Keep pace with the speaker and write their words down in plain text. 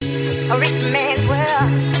a rich man's world.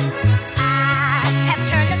 I have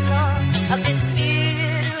turned the soul of this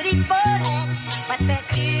beautiful land, but that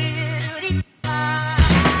beauty,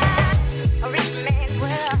 a rich man's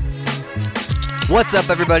world. What's up,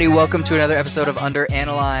 everybody? Welcome to another episode of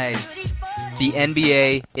Underanalyzed. The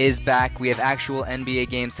NBA is back. We have actual NBA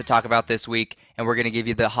games to talk about this week, and we're going to give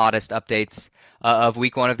you the hottest updates of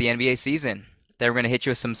week one of the NBA season. Then we're going to hit you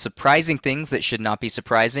with some surprising things that should not be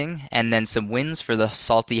surprising, and then some wins for the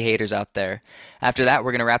salty haters out there. After that,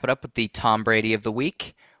 we're going to wrap it up with the Tom Brady of the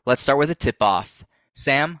week. Let's start with a tip-off.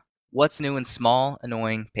 Sam, what's new in small,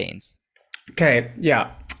 annoying pains? Okay,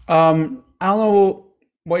 yeah. I don't know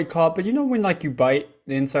what you call it, but you know when like you bite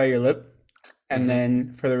the inside of your lip, and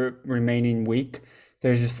then for the remaining week,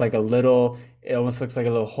 there's just like a little, it almost looks like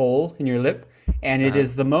a little hole in your lip, and it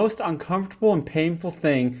is the most uncomfortable and painful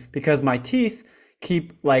thing because my teeth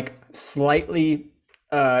keep like slightly,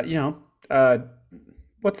 what's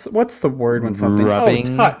the word when something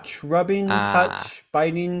Rubbing? rubbing, touch,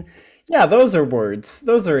 biting. Yeah, those are words.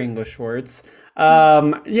 Those are English words.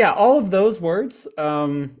 Yeah, all of those words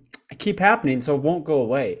keep happening, so it won't go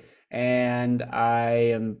away. And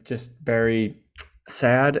I am just very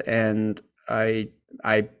sad, and I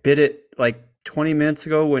bit it like 20 minutes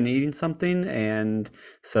ago when eating something, and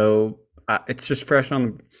so it's just fresh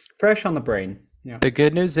on the brain. Yeah. The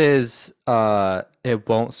good news is it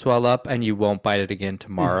won't swell up and you won't bite it again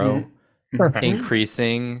tomorrow,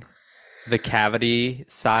 increasing the cavity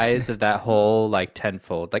size of that hole like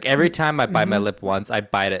tenfold. Like every time I bite my lip once, I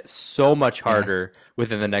bite it so much harder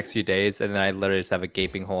within the next few days, and then I literally just have a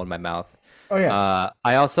gaping hole in my mouth. Oh yeah.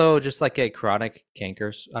 I also just like get chronic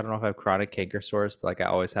canker. I don't know if I have chronic canker sores, but like I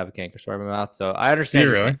always have a canker sore in my mouth. So I understand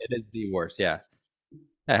really? it is the worst. Yeah.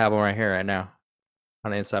 I have one right here right now on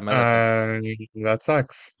the inside of my lip. That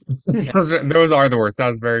sucks. Those are the worst. That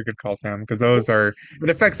was a very good call, Sam, because it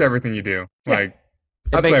affects everything you do. Like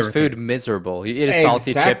It makes food miserable. You eat a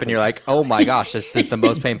salty chip and you're like, oh my gosh, this is the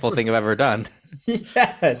most painful thing I've ever done.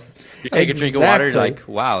 Yes. You take a drink of water, you're like,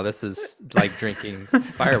 wow, this is like drinking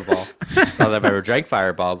Fireball. Not that I've ever drank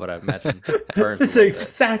Fireball, but I imagine it burns. It's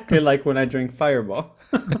exactly like when I drink Fireball.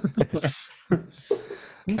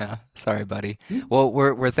 Yeah, sorry, buddy. Well,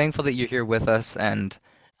 we're thankful that you're here with us, and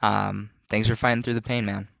thanks for fighting through the pain,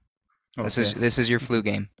 man. This is your flu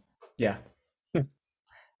game. Yeah.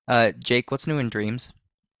 Jake, what's new in dreams?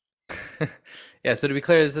 Yeah, so to be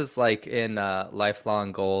clear, this is like in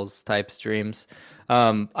lifelong goals type streams.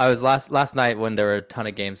 I was last night when there were a ton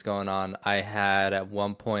of games going on. I had at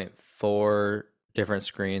one point 4 different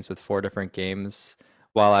screens with 4 different games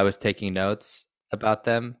while I was taking notes about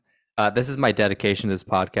them. This is my dedication to this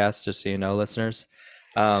podcast, just so you know, listeners.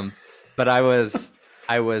 But I was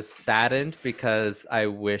saddened because I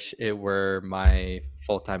wish it were my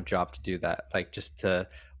full-time job to do that, like just to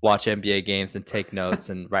watch NBA games and take notes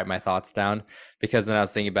and write my thoughts down. Because then I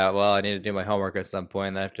was thinking about, well, I need to do my homework at some point,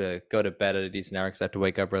 and I have to go to bed at a decent hour because I have to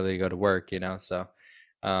wake up early to go to work, you know. So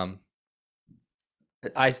I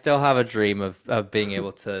still have a dream of being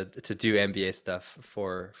able to do NBA stuff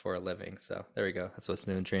for a living. So there we go. That's what's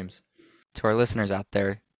new in dreams. To our listeners out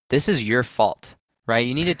there, this is your fault, right?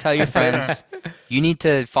 You need to tell your friends. You need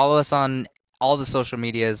to follow us on all the social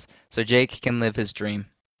medias so Jake can live his dream.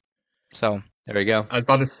 So there we go. I was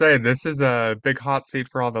about to say, this is a big hot seat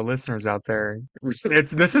for all the listeners out there. This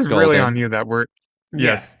is Golden. really on you that we're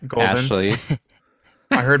yes, Golden. Ashley.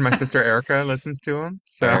 I heard my sister Erica listens to him.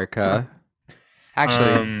 So Erica.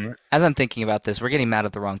 Actually, as I'm thinking about this, we're getting mad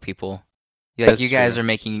at the wrong people. Like, you guys are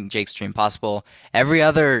making Jake's dream possible. Every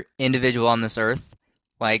other individual on this earth,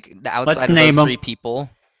 like outside of those 3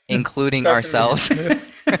 people, including ourselves,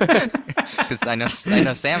 because I know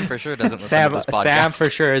Sam for sure doesn't listen to this podcast. Sam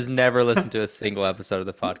for sure has never listened to a single episode of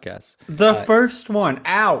the podcast. The first one.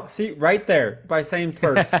 Ow. See, right there, by saying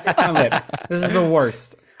first. This is the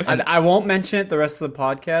worst. I won't mention it the rest of the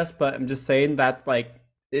podcast, but I'm just saying that, like,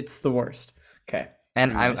 it's the worst. Okay.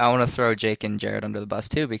 And I want to throw Jake and Jared under the bus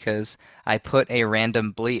too, because I put a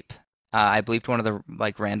random bleep. I bleeped one of the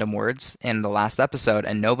like random words in the last episode,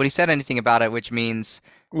 and nobody said anything about it, which means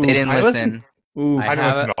they didn't listen. I didn't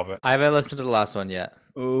listen to all of it. I haven't listened to the last one yet.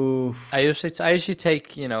 Ooh. I usually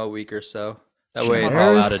take a week or so. That way it's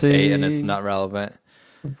all out of date and it's not relevant.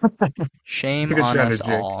 Shame on us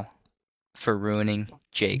all for ruining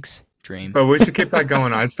Jake's dream. But we should keep that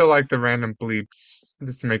going. I still like the random bleeps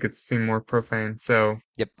just to make it seem more profane. So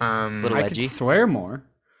yep, I could swear more.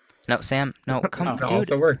 No, Sam. No, come on, that dude.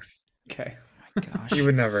 also works. Okay. Gosh. You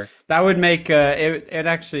would never. That would make it'd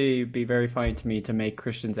actually be very funny to me to make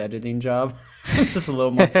Christian's editing job just a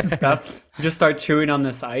little more stuff. Just start chewing on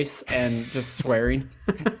this ice and just swearing.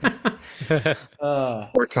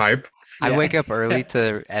 Or type. I Yeah. wake up early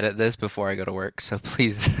to edit this before I go to work, so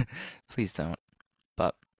please, please don't.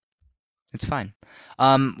 But it's fine.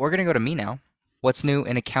 We're gonna go to me now. What's new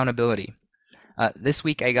in accountability? This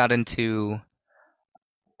week I got into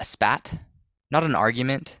a spat, not an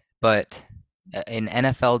argument, but an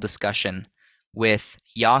NFL discussion with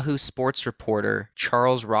Yahoo Sports reporter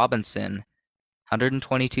Charles Robinson,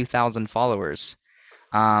 122,000 followers.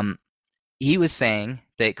 He was saying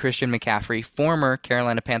that Christian McCaffrey, former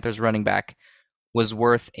Carolina Panthers running back, was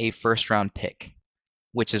worth a first-round pick,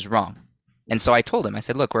 which is wrong. And so I told him, I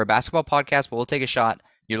said, look, we're a basketball podcast, but we'll take a shot.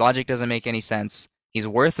 Your logic doesn't make any sense. He's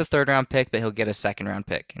worth a third-round pick, but he'll get a second-round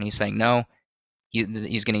pick. And he's saying, no,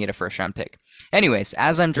 he's going to get a first-round pick. Anyways,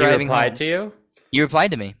 as I'm He driving replied home, to you? you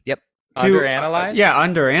replied to me. Yep. Underanalyze? Yeah,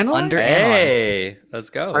 underanalyze. Hey, let's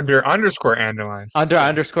go. Underscore analyze.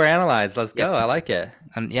 Underscore analyze. Let's go. I like it.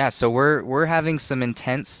 And yeah, so we're having some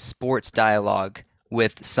intense sports dialogue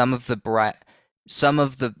with some of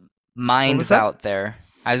the minds that? out there.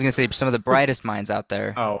 I was gonna say some of the brightest minds out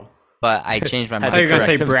there, Oh, but I changed my I mind. thought you were gonna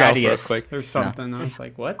say correct himself real brattiest quick. or something. I was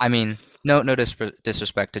like, what? I mean, no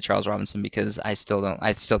disrespect to Charles Robinson because I still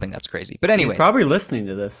think that's crazy. But He's anyways, probably listening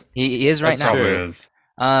to this. he is right That's now. Probably true. is.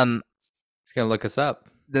 He's going to look us up.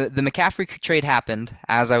 The McCaffrey trade happened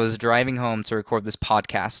as I was driving home to record this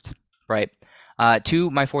podcast, right?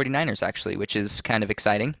 To my 49ers, actually, which is kind of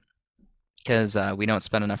exciting because we don't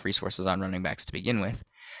spend enough resources on running backs to begin with.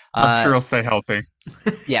 I'm sure he'll stay healthy.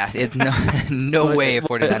 Yeah, no way a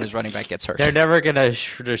 49ers running back gets hurt. They're never going to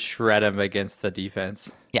shred him against the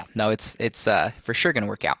defense. Yeah, no, it's for sure going to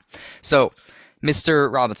work out. So,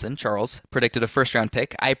 Mr. Robinson, Charles, predicted a first-round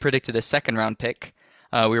pick. I predicted a second-round pick.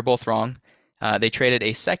 We were both wrong. They traded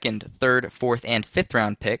a second, third, fourth, and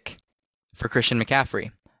fifth-round pick for Christian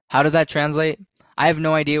McCaffrey. How does that translate? I have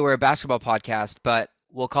no idea. We're a basketball podcast, but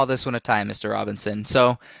we'll call this one a tie, Mr. Robinson.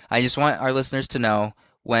 So I just want our listeners to know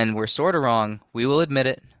when we're sort of wrong, we will admit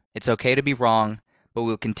it. It's okay to be wrong, but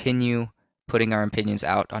we'll continue putting our opinions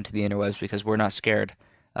out onto the interwebs because we're not scared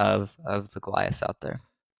of the Goliaths out there.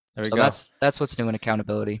 There we So go. that's what's new in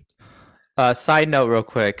accountability. Side note, real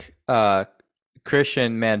quick.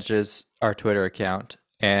 Christian manages our Twitter account,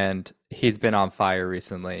 and he's been on fire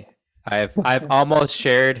recently. I've almost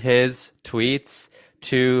shared his tweets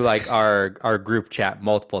to like our group chat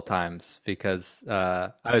multiple times because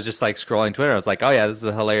I was just like scrolling Twitter. I was like, oh yeah, this is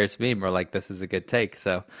a hilarious meme, or like this is a good take.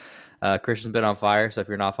 So Christian's been on fire. So if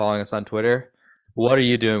you're not following us on Twitter, what are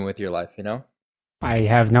you doing with your life? You know? I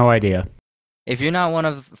have no idea. If you're not one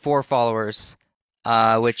of 4 followers,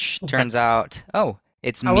 which turns out,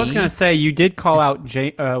 it's me. I was gonna say you did call out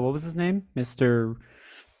what was his name, Mister?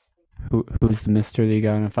 Who's the Mister that you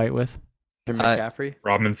got in a fight with? McCaffrey.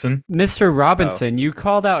 Robinson. Mr. Robinson. You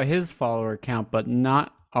called out his follower count, but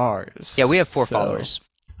not ours. Yeah, we have 4 So- followers.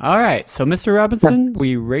 All right, so Mr. Robinson,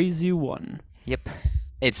 we raise you 1. Yep.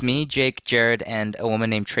 It's me, Jake, Jared, and a woman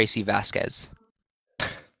named Tracy Vasquez.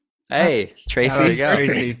 Hey, Tracy, there you go.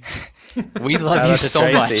 Tracy. we love Shout you out to so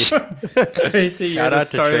Tracy. much. Tracy, you're Shout the out to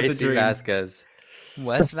start of the Tracy dream. Vasquez.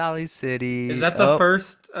 West Valley City. Is that the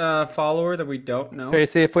first follower that we don't know?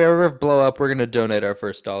 Tracy, if we ever blow up, we're gonna donate our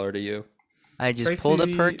first $1 to you. I just pulled up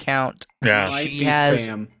her Tracy- account. Yeah. Might She be has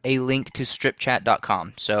spam. a link to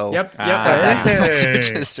stripchat.com. So Yep. that's Hey. my search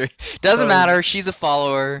history. Doesn't So- matter. She's a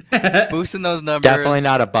follower. Boosting those numbers. Definitely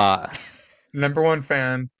not a bot. Number 1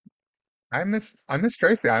 fan. I miss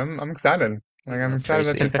Tracy. I'm excited. Like I'm excited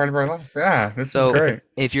that Tracy. she's part of our life. Yeah, this So is great.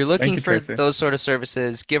 if you're looking you, for Tracy. those sort of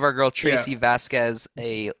services, give our girl Tracy Vasquez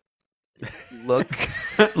a look.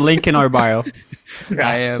 Link in our bio.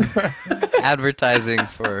 I am advertising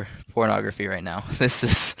for pornography right now. This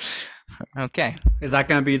is okay. Is that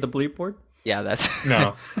gonna be the bleep word? Yeah, that's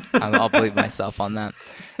No. I'll believe myself on that.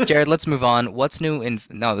 Jared, let's move on. What's new in?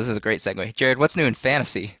 No, this is a great segue. Jared, what's new in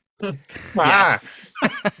fantasy? Yes.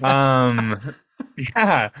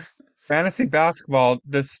 Yeah. Fantasy basketball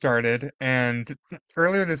just started, and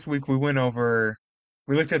earlier this week we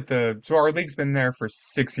looked at so our league's been there for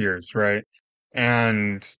 6 years, right?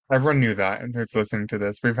 And everyone knew that, and that's listening to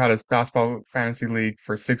this. We've had a basketball fantasy league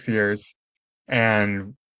for 6 years,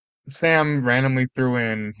 and Sam randomly threw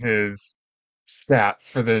in his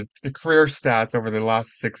stats for the career stats over the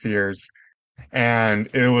last 6 years, and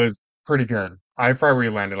it was pretty good. I forgot where he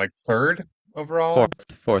landed, like 3rd overall.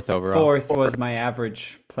 Fourth overall. 4th was my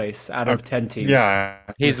average place out of 10 teams. Yeah,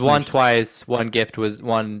 He's won twice. One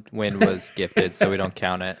win was gifted, so we don't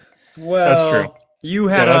count it. Well, true. You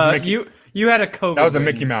Yeah, had that was a Mickey. you had a That COVID was a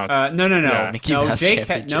Mickey ring. Mouse. No, no, no, Yeah. Mickey no. Mouse Jake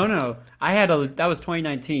had Championship. no. I had a that was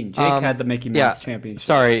 2019. Jake had the Mickey Yeah. Mouse championship.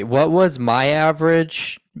 Sorry, what was my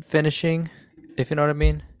average finishing? If you know what I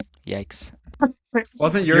mean. Yikes.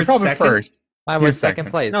 Wasn't You're yours probably second? first. Mine You're was second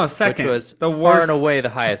second. place, No, which second. was The far and worst. away the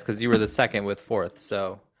highest because you were the second with fourth.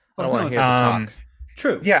 So I Oh, don't want no, to hear the talk.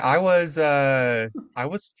 true. Yeah, I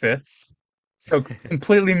was fifth. So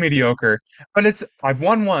completely mediocre. But I've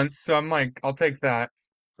won once, so I'm like, I'll take that.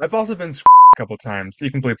 I've also been a couple times.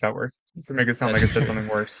 You can bleep that word to make it sound like I That's said true. something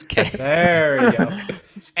worse. Okay. There we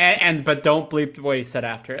go. But don't bleep what he said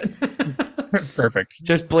after it. Perfect.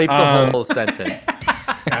 Just bleep the Um, whole sentence.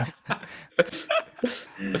 yeah.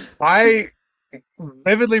 I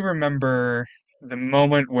vividly remember the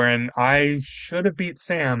moment when I should have beat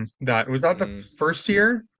Sam. Was that the Mm. first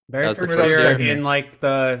year? Very That was the first Or that was first the year year. second year? in like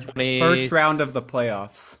the 20 first round of the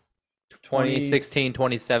playoffs. 2016,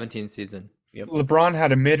 2017 season. Yep. LeBron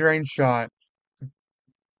had a mid-range shot,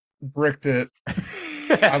 bricked it.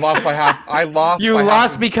 I lost by half. I lost You by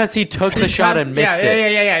lost half. because he took the shot and missed it. Yeah,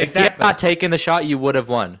 If he had exactly. not taken the shot, you would have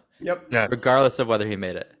won, Yep. Yes. regardless of whether he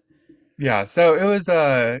made it. Yeah. So it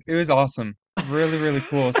was awesome. Really, really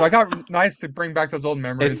cool. So I got nice to bring back those old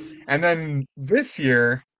memories. It's And then this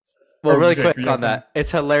year, well, or really Jake, quick you had on that.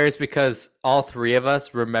 It's hilarious because all three of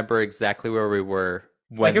us remember exactly where we were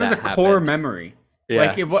when Like it was a that core happened. memory. Yeah.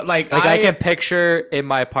 Like it what like I can picture in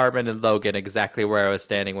my apartment in Logan exactly where I was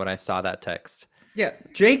standing when I saw that text. yeah,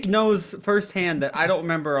 Jake knows firsthand that I don't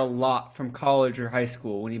remember a lot from college or high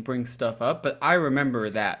school when he brings stuff up, but I remember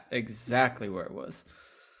that exactly where it was.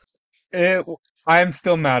 it. I'm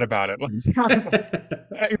still mad about it.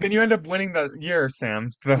 Then you end up winning the year, Sam.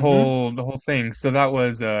 The whole thing. So that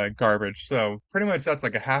was garbage. So pretty much that's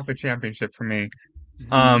like a half a championship for me.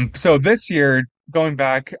 So this year, going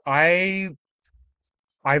back,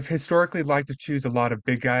 I've historically liked to choose a lot of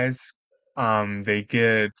big guys. They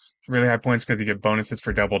get really high points because you get bonuses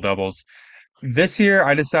for double doubles. This year,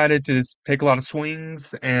 I decided to just take a lot of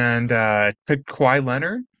swings and pick Kawhi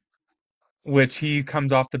Leonard, which he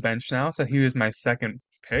comes off the bench now, so he was my second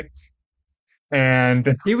pick.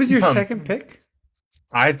 And He was your um, second pick?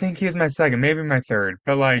 I think he was my second, maybe my third,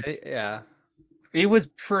 but like Yeah, it was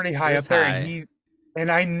pretty high it's up there, high.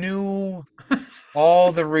 and I knew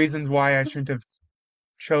all the reasons why I shouldn't have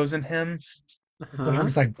chosen him. But I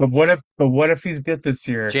was like, but what if he's good this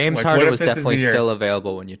year? James Like, what Harden if was this is the definitely year? still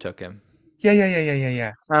available when you took him. Yeah.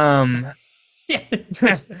 Yeah.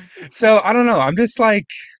 So I don't know. I'm just like,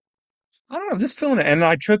 I don't know. I'm just feeling it. And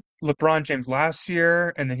I took LeBron James last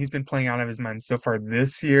year, and then he's been playing out of his mind so far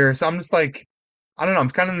this year. So I'm just like, I don't know. I'm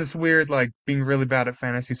kind of in this weird, like, being really bad at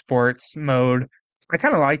fantasy sports mode. I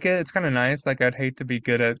kind of like it. It's kind of nice. Like, I'd hate to be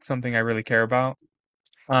good at something I really care about.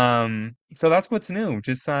 So that's what's new.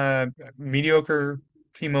 Just mediocre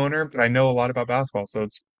team owner, but I know a lot about basketball, so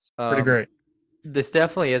it's pretty Um, great. this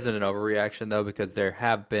definitely isn't an overreaction though, because there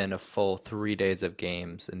have been a full 3 days of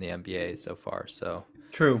games in the NBA so far. So,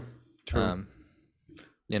 True. um,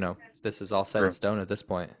 this is all set in True. stone at this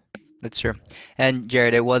point. That's true. And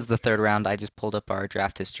Jared, it was the third round. I just pulled up our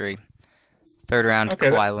draft history. Third round, Okay,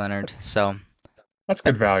 Kawhi Leonard. So, that's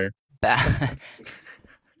good value. ba-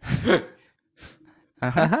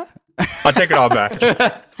 I'll take it all back.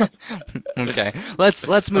 okay, let's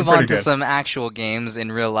move pretty on to good. some actual games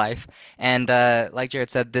in real life. And like Jared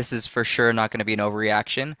said, this is for sure not going to be an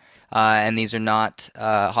overreaction. And these are not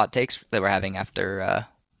hot takes that we're having after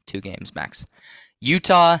 2 games max.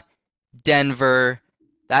 Utah, Denver.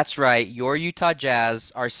 That's right. Your Utah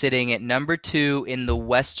Jazz are sitting at number 2 in the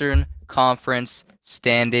Western Conference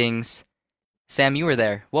standings. Sam, you were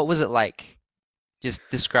there. What was it like? Just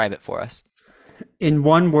describe it for us. In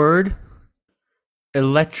one word,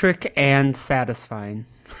 electric and satisfying.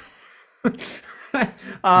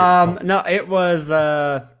 No, it was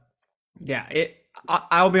I'll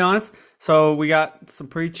be honest. So we got some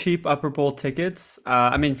pretty cheap upper bowl tickets.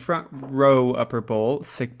 Front row upper bowl,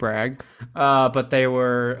 sick brag. But they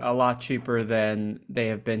were a lot cheaper than they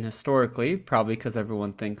have been historically, probably because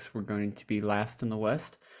everyone thinks we're going to be last in the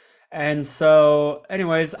West. And so,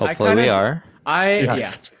 anyways, Hopefully we are.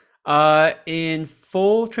 Yes. In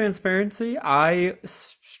full transparency, I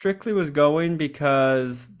strictly was going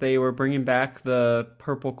because they were bringing back the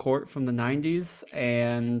purple court from the 90s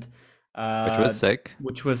and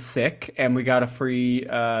Which was sick. and we got a free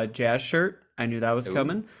Jazz shirt. I knew that was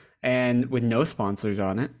coming, and with no sponsors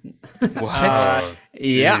on it. What?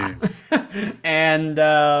 Yeah. Jeez.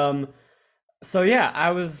 And so yeah,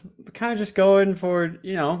 I was kind of just going for,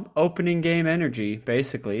 opening game energy,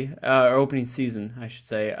 basically, or opening season, I should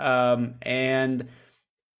say. And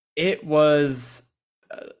it was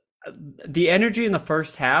The energy in the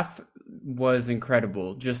first half was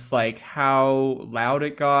incredible. Just like how loud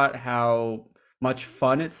it got, how much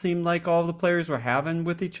fun it seemed like all the players were having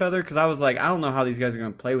with each other. Because I was like, I don't know how these guys are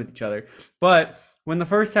going to play with each other. But when the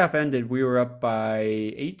first half ended, we were up by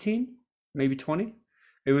 18, maybe 20.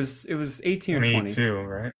 It was 18 or 20. 22,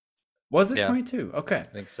 right? Was it Yeah, 22? Okay.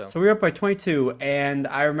 I think so. So we were up by 22, and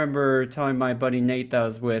I remember telling my buddy Nate that I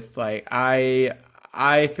was with, like,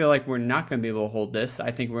 I feel like we're not going to be able to hold this.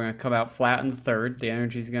 I think we're going to come out flat in the third. The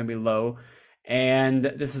energy is going to be low, and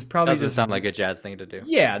this is probably Doesn't just sound like a Jazz thing to do.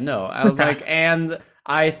 yeah, no. I was like, and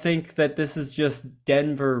I think that this is just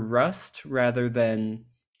Denver rust rather than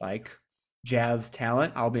like Jazz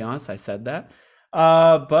talent. I'll be honest, I said that.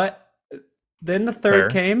 But then the third Fair.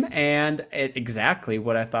 came, and exactly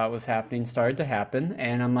what I thought was happening started to happen.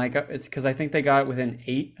 And I'm like, it's because I think they got it within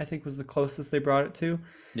 8, I think was the closest they brought it to.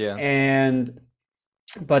 Yeah. And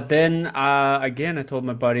but then again, I told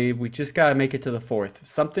my buddy we just gotta make it to the fourth.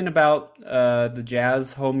 Something about the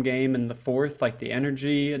Jazz home game in the fourth, like the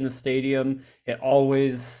energy in the stadium, it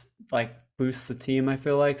always like boosts the team. I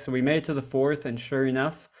feel like so we made it to the fourth, and sure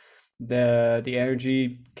enough, the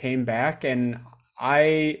energy came back, and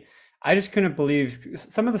I I just couldn't believe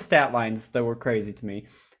some of the stat lines that were crazy to me.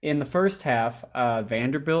 In the first half,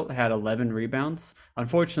 Vanderbilt had 11 rebounds.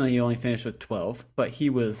 Unfortunately, he only finished with 12, but he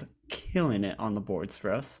was killing it on the boards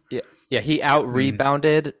for us. Yeah. Yeah, he out Mm.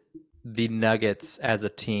 rebounded the Nuggets as a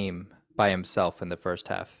team by himself in the first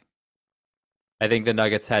half. I think the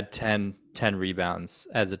Nuggets had 10 rebounds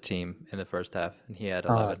as a team in the first half, and he had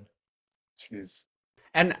Oh, 11. jeez.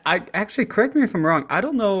 And I actually, correct me if I'm wrong. I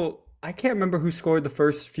don't know. I can't remember who scored the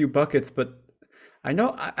first few buckets, but I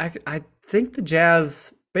know I think the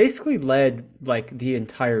Jazz basically led like the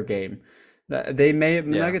entire game. The Yeah.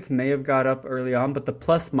 Nuggets may have got up early on, but the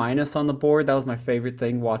plus minus on the board, that was my favorite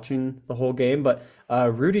thing watching the whole game. But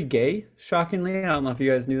Rudy Gay, shockingly, I don't know if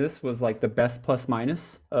you guys knew this, was like the best plus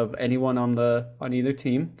minus of anyone on either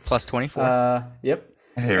team. Plus 24. Yep.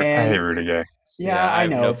 I hate And Rudy Gay. yeah, Yeah, I I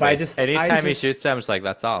have no know, but faith. I Anytime he shoots, just I'm just like,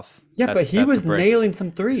 that's off. yeah, but he That's a was brick. nailing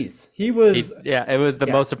some threes. He was Yeah, it was the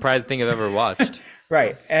yeah. most surprising thing I've ever watched.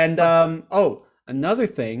 Right. And oh, another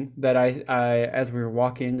thing that I as we were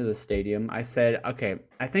walking into the stadium, I said, okay,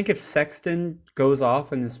 I think if Sexton goes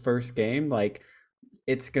off in his first game, like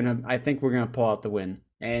I think we're gonna pull out the win.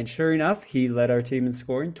 And sure enough, he led our team in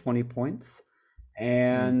scoring, 20 points. Mm.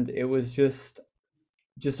 And it was just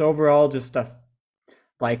overall just a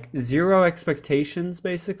like zero expectations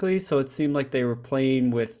basically. So it seemed like they were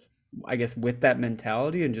playing with, I guess, with that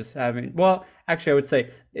mentality and just having, well, actually, I would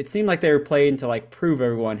say it seemed like they were playing to like prove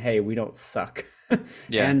everyone, hey, we don't suck,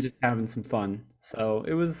 Yeah. and just having some fun. So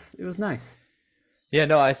it was nice. Yeah,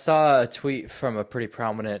 no, I saw a tweet from a pretty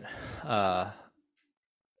prominent uh,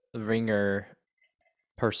 ringer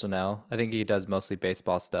personnel. I think he does mostly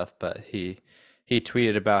baseball stuff, but he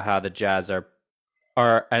tweeted about how the Jazz are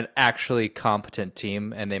an actually competent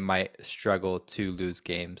team and they might struggle to lose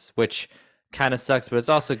games, which kind of sucks, but it's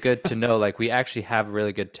also good to know like we actually have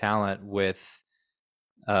really good talent with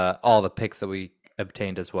all the picks that we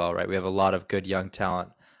obtained as well, right? We have a lot of good young talent.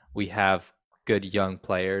 We have good young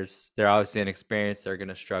players. They're obviously inexperienced. They're going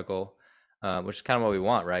to struggle, which is kind of what we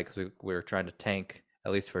want, right? Because we're trying to tank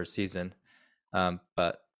at least for a season.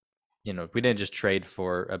 But we didn't just trade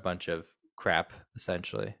for a bunch of crap,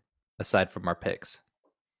 essentially, aside from our picks.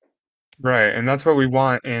 Right, and that's what we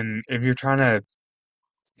want. And if you're trying to,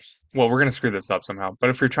 well, we're gonna screw this up somehow. But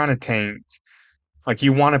if you're trying to tank, like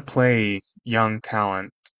you want to play young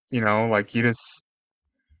talent,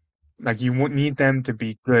 like you would need them to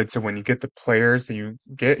be good. So when you get the players that you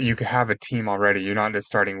get, you could have a team already. You're not just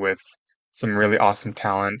starting with some really awesome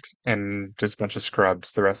talent and just a bunch of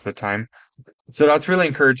scrubs the rest of the time. So that's really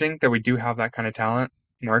encouraging that we do have that kind of talent.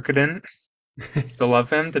 Marketing, still love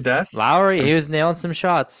him to death. Lowry, I'm, he was nailing some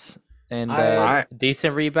shots and I I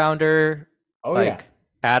decent rebounder, oh yeah. like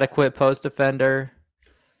adequate post defender.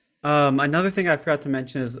 Another thing I forgot to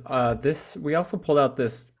mention is this we also pulled out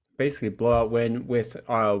this basically blowout win with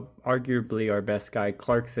arguably our best guy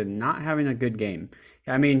Clarkson not having a good game.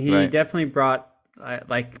 I mean, he Right. definitely brought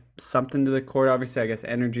like something to the court. Obviously, I guess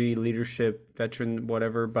energy, leadership, veteran,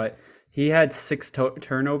 whatever. But he had six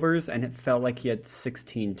turnovers, and it felt like he had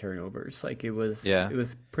 16 turnovers. Like it was Yeah. it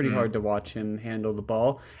was pretty mm, hard to watch him handle the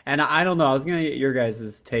ball. And I don't know. I was gonna get your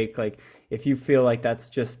guys' take, like if you feel like that's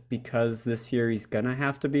just because this year he's gonna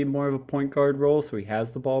have to be more of a point guard role, so he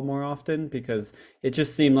has the ball more often, because it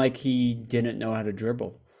just seemed like he didn't know how to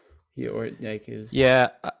dribble. Or like it was Yeah,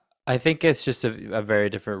 I think it's just a very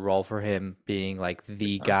different role for him being like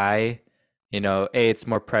the uh, guy. A, it's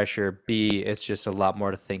more pressure. B, it's just a lot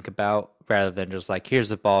more to think about rather than just like, here's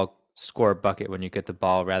the ball, score a bucket when you get the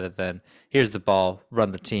ball, rather than here's the ball,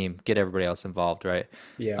 run the team, get everybody else involved, right?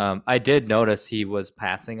 Yeah. I did notice he was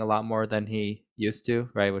passing a lot more than he used to,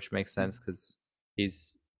 right? Which makes sense because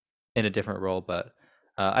he's in a different role, but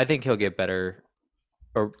I think he'll get better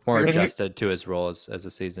or more I mean, adjusted to his role as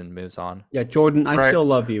the season moves on. Yeah, Jordan, I right. still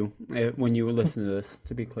love you when you listen to this,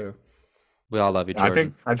 to be clear. We all love you,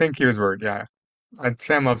 Jordan. I think he was word. Yeah,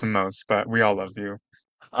 Sam loves him most, but we all love you.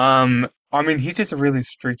 I mean, he's just a really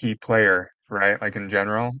streaky player, right? Like in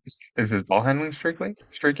general, is his ball handling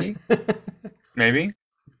streaky? Maybe.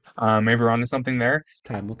 Maybe we're onto something there.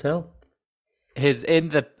 Time will tell. His in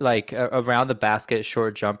the like around the basket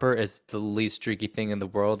short jumper is the least streaky thing in the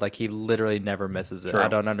world. Like he literally never misses it. I True.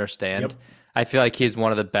 don't understand. Yep. I feel like he's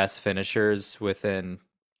one of the best finishers within,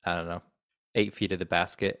 I don't know, 8 feet of the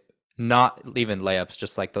basket. Not even layups,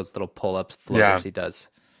 just like those little pull-ups, floaters Yeah, he does.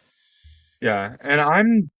 yeah.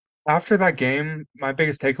 And after that game, my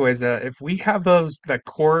biggest takeaway is that if we have that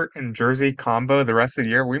court and jersey combo the rest of the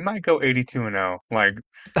year, we might go 82-0. Like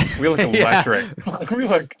we look Yeah. electric. Like we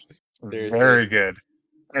look Seriously. very good.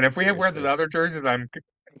 And if we wear those Seriously. other jerseys,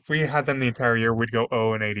 if we had them the entire year, we'd go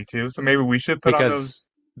 0-82. So maybe we should put on Because those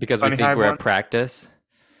because we Sunny think Hive we're at ones. practice.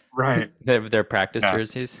 Right. They're practice Yeah.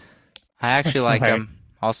 jerseys. I actually like Right. them.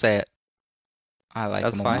 I'll say it. I like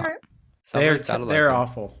That's them a fine. lot. Somebody's gotta like They're them.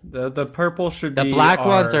 awful. The purple should The be black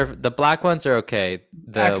ones our- are okay.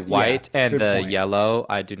 The Actually, yeah, white and good the point. yellow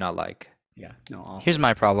I do not like. Yeah, no, awful. Here's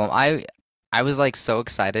my problem. I was like so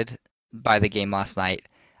excited by the game last night.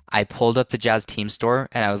 I pulled up the Jazz team store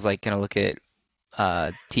and I was like gonna look at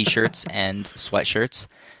t-shirts and sweatshirts,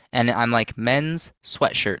 and I'm like men's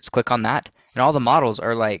sweatshirts. Click on that, and all the models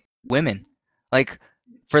are like women. Like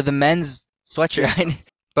for the men's sweatshirt,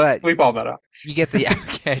 but Bleep all that out. you get the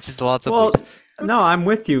okay, just lots of Well, bleeps. no, I'm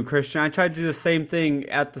with you, Christian. I tried to do the same thing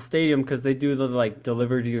at the stadium because they do the like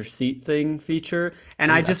deliver to your seat thing feature,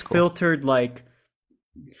 and Ooh, I that's just cool. filtered like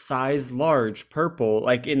size large purple,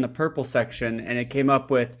 like in the purple section, and it came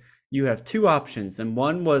up with you have two options, and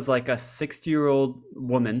one was like a 60-year-old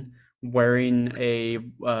woman wearing a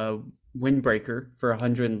windbreaker for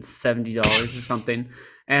 $170 or something,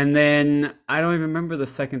 and then I don't even remember the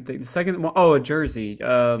second thing. The second one, oh, a jersey.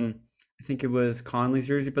 I think it was Conley's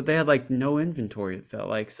jersey, but they had like no inventory, it felt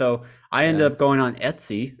like. So I ended Yeah. up going on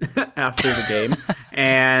Etsy after the game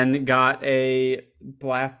and got a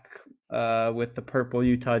black with the purple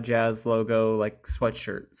Utah Jazz logo like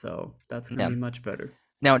sweatshirt. So that's gonna Yeah. be much better.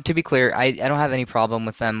 Now, to be clear, I don't have any problem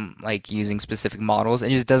with them like using specific models. It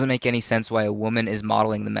just doesn't make any sense why a woman is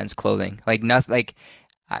modeling the men's clothing. Like nothing. Like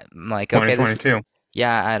I'm like okay, this. 2022.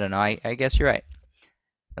 Yeah, I don't know. I guess you're right.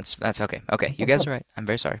 That's okay. Okay, you guys are right. I'm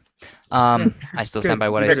very sorry. I still stand by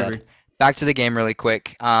what I Good. said. Back to the game really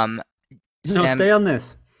quick. No, Sam, stay on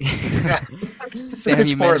this. Let's Sam, you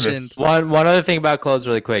explore mentioned this. One other thing about clothes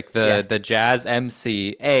really quick. Yeah. The Jazz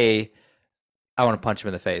MC, I want to punch him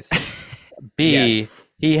in the face. B, Yes.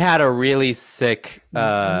 he had a really sick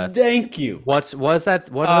Thank you. what was that?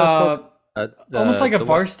 What are those clothes? Almost like a the-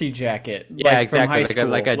 varsity jacket. Yeah, like exactly. From high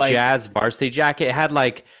Like a school. Jazz varsity jacket. It had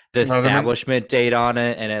like the Leatherman? establishment date on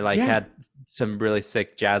it, and it like Yeah. had some really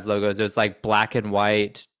sick Jazz logos. It was like black and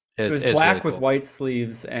white. It was really black with cool. white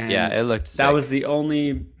sleeves, and Yeah, it looked that sick. was the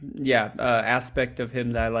only aspect of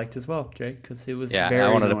him that I liked as well, Jake, because it was Yeah, very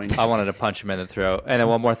I annoying. wanted to punch him in the throat. And then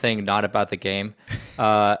one more thing, not about the game.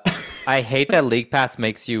 I hate that League Pass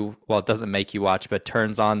makes you, well, it doesn't make you watch, but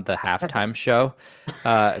turns on the halftime show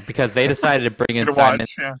because they decided to bring in To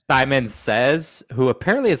watch, yeah. Simon Says, who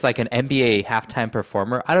apparently is like an NBA halftime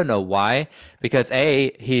performer. I don't know why, because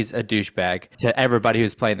A, he's a douchebag to everybody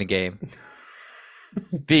who's playing the game.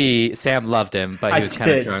 B, Sam loved him, but I he was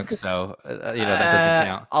kind of did. drunk, so that doesn't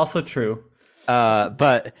count. Also true.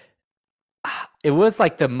 But it was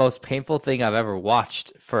like the most painful thing I've ever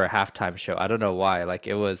watched for a halftime show. I don't know why. Like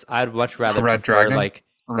it was, I'd much rather Red prefer Dragon? like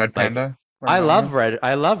Red Panda. I love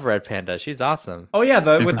Red Panda. She's awesome. Oh yeah,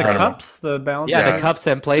 She's with the incredible. cups, the balance. Yeah, Yeah, the cups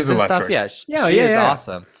and plates she's and stuff. electric. Yeah, Yeah, she is yeah.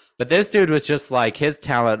 awesome. But this dude was just like his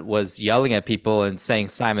talent was yelling at people and saying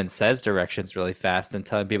Simon Says directions really fast and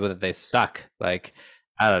telling people that they suck. Like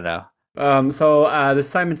I don't know. So the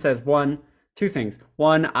Simon Says two things.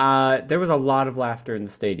 One, there was a lot of laughter in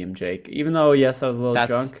the stadium, Jake. Even though yes, I was a little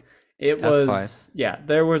drunk. That's was fine. Yeah,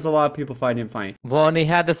 there was a lot of people finding him funny. Well, and he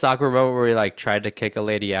had this awkward moment where he like tried to kick a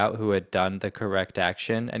lady out who had done the correct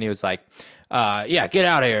action, and he was like, "Yeah, get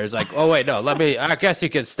out of here." It's like, "Oh wait, no, I guess you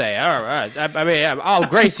can stay. All right, I mean, I'll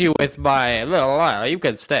grace you with my little. You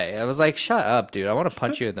can stay." I was like, "Shut up, dude! I want to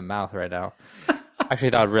punch you in the mouth right now." Actually,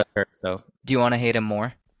 that would really hurt. So do you want to hate him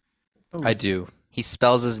more? I do. He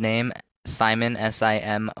spells his name Simon,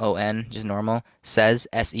 Simon, just normal, says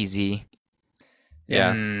S-E-Z.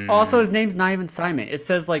 Yeah. Also, Mm, his name's not even Simon. It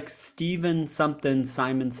says like Steven something.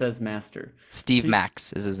 Simon says master. Steve See,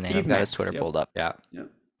 Max is his name. Steve I've got his Max. Twitter Yep. pulled up. Yeah. Yep.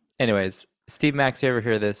 Anyways, Steve Max, you ever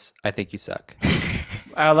hear this? I think you suck.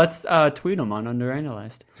 Let's tweet him on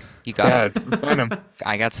Underanalyzed. You got yeah, it. it's find him.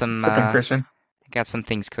 I got some Sipping Christian.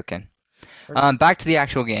 things cooking. Back to the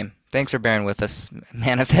actual game. Thanks for bearing with us,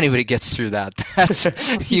 man. If anybody gets through that, that's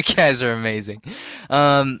you guys are amazing.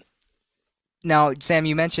 Now, Sam,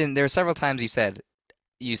 you mentioned there were several times you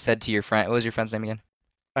said to your friend, what was your friend's name again?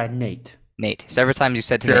 Nate. Nate. Several times you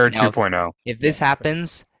said to Jared Nate, now, 2.0. if this Yes, correct.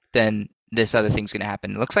 happens, then this other thing's going to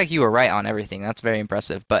happen. It looks like you were right on everything. That's very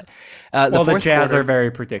impressive. But Well, the fourth Jazz quarter, are very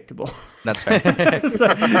predictable. that's fair.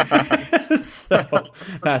 so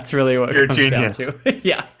that's really what it You're a comes genius. down to.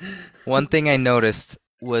 Yeah. One thing I noticed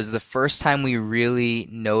was the first time we really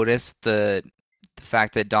noticed the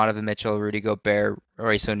fact that Donovan Mitchell, Rudy Gobert,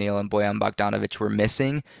 Royce O'Neal, and Bojan Bogdanovic were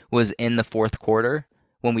missing was in the fourth quarter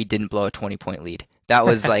when we didn't blow a 20-point lead. That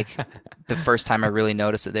was like the first time I really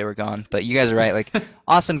noticed that they were gone. But you guys are right. Like,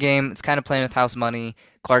 awesome game. It's kind of playing with house money.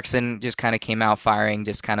 Clarkson just kind of came out firing,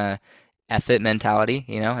 just kind of F it mentality,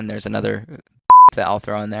 and there's another that I'll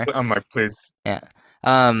throw in there. I'm like, please. Yeah.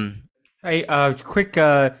 Um, Hey, quick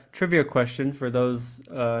trivia question for those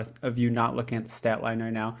of you not looking at the stat line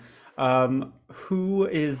right now. Who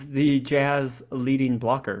is the Jazz leading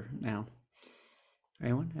blocker now?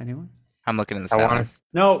 Anyone? Anyone? I'm looking in the I stat want line. to.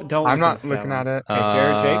 No, don't I'm look at not the stat looking line. at it. Okay,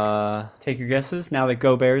 Jared, Jake, Uh, take your guesses now that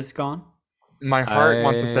Gobert's gone. My heart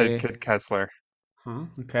wants to say I Kid Kessler. Huh?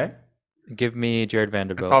 Okay. give me Jared It's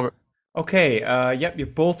Vanderbilt. probably Okay, yep, you're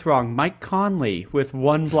both wrong. Mike Conley with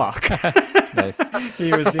one block. Nice.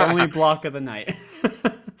 He was the only block of the night.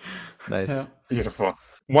 Nice. Yeah. beautiful.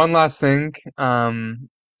 One last thing.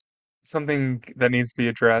 Something that needs to be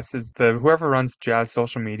addressed is the whoever runs Jazz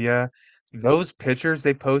social media, those pictures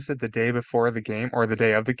they posted the day before the game or the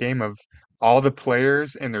day of the game of all the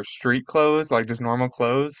players in their street clothes, like just normal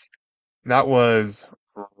clothes, that was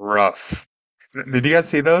rough. Did you guys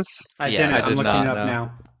see those? I Yeah, didn't. I I'm did looking it not up know.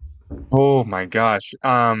 now. Oh my gosh.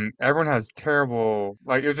 Everyone has terrible,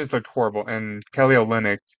 like it just looked horrible. And Kelly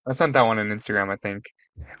Olynyk, I sent that one on Instagram, I think,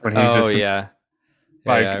 when he's Oh just yeah.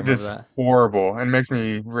 Yeah, I like remember just that. horrible, and makes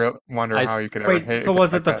me real wonder I, how s- you could ever Wait, hate a so guy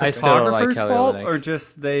was it like the that. I still don't like photographer's Kelly fault Olynyk. or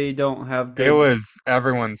just they don't have It good? was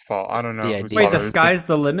everyone's fault. I don't know The whose idea. Wait, fault the it was. sky's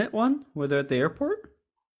the limit one? Were they at the airport?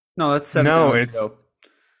 No, that's 7 No, hours ago.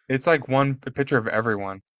 it's like one picture of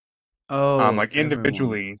everyone. Oh, Like everyone.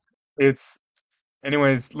 individually. It's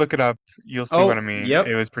anyways, look it up. You'll see what I Oh, mean. It yep,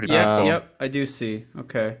 was pretty yep, painful. Um, yep. I do see.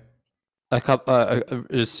 Okay. a couple,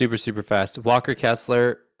 just super fast. Walker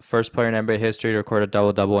Kessler, first player in NBA history to record a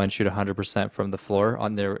double-double and shoot 100% from the floor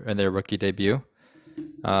on their rookie debut.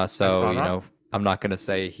 I So saw that. I'm not gonna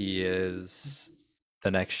say he is the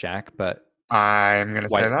next Shaq, but I'm gonna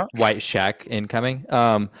say that. white Shaq incoming.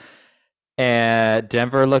 And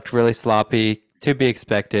Denver looked really sloppy, to be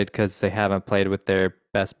expected because they haven't played with their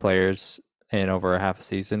best players in over a half a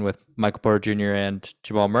season with Michael Porter Jr. and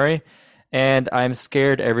Jamal Murray. And I'm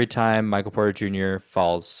scared every time Michael Porter Jr.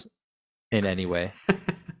 falls in any way.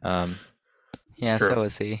 Yeah, True. so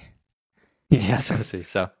is he. Yeah, so see.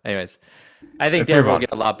 So, anyways, I think Let's Denver move will on.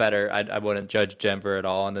 get a lot better. I wouldn't judge Denver at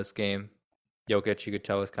all in this game. Jokic, you could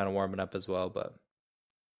tell, was kind of warming up as well, but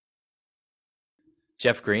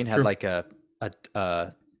Jeff Green had True. like a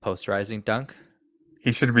posterizing dunk,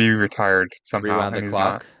 He should be retired somehow, rewound the and he's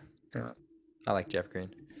not. clock. Yeah. I like Jeff Green.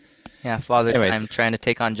 Yeah, father Anyways. time trying to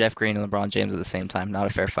take on Jeff Green and LeBron James at the same time. Not a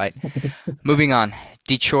fair fight. Moving on.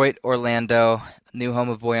 Detroit, Orlando, new home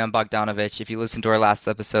of Bojan Bogdanovic. If you listened to our last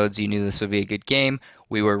episodes, you knew this would be a good game.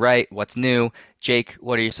 We were right. What's new? Jake,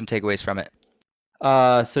 what are some takeaways from it?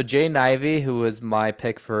 So Jay Nivey, who was my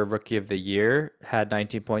pick for Rookie of the Year, had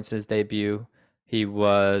 19 points in his debut. He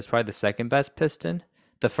was probably the second best Piston.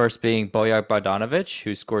 The first being Bojan Bogdanovic,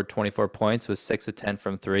 who scored 24 points, was 6 of 10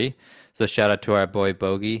 from 3. So shout out to our boy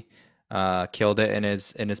Bogey. Killed it in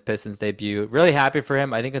his Pistons debut. Really happy for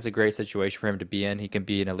him. I think it's a great situation for him to be in. He can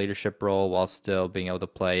be in a leadership role while still being able to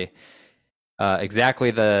play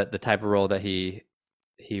exactly the type of role that he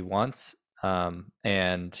wants.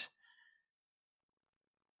 And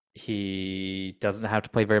he doesn't have to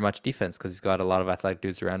play very much defense because he's got a lot of athletic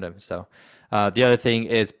dudes around him. So the other thing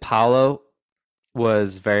is Paolo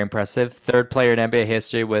was very impressive. Third player in NBA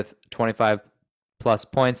history with 25 plus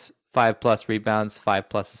points, 5 plus rebounds, 5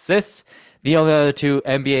 plus assists. The only other two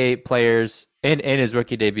NBA players in his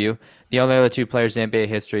rookie debut, the only other two players in NBA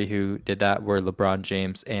history who did that were LeBron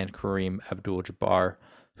James and Kareem Abdul-Jabbar,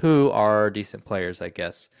 who are decent players, I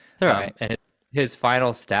guess. They're all right. And his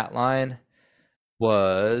final stat line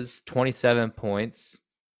was 27 points,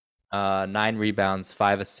 9 rebounds,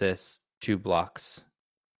 5 assists, 2 blocks.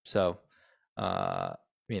 So,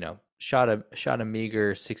 shot a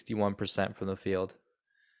meager 61% from the field.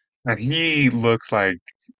 And he looks like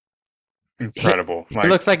incredible. He Like,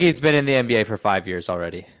 looks like he's been in the NBA for 5 years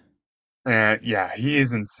already. yeah, he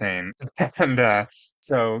is insane. And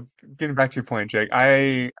so getting back to your point, Jake,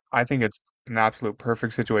 I think it's an absolute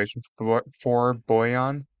perfect situation for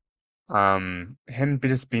Boyan.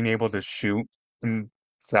 Just being able to shoot and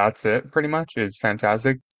that's it pretty much is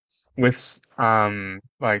fantastic. With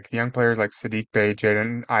like the young players like Sadiq Bey,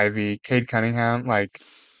 Jaden Ivey, Cade Cunningham, like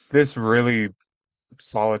this really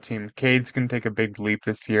solid team. Cade's gonna take a big leap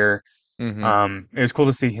this year. Mm-hmm. It was cool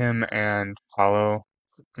to see him and Paolo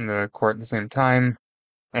in the court at the same time,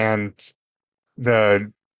 and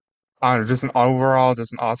the just an overall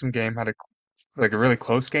just an awesome game. Had like a really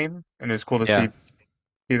close game, and it was cool to Yeah.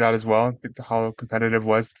 see that as well. How competitive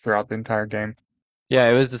was throughout the entire game. Yeah,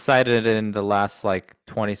 it was decided in the last like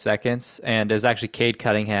 20 seconds, and it was actually Cade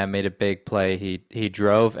Cunningham made a big play. He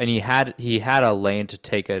drove and he had a lane to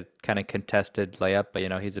take a kind of contested layup, but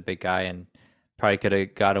he's a big guy and probably could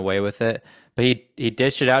have got away with it. But he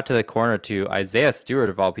dished it out to the corner to Isaiah Stewart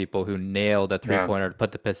of all people, who nailed a Yeah, 3-pointer to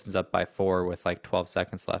put the Pistons up by 4 with like 12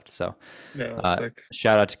 seconds left. So yeah, uh, sick.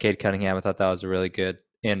 shout out to Cade Cunningham. I thought that was a really good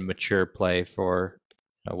and mature play for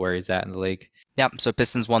where he's at in the league. Yep, so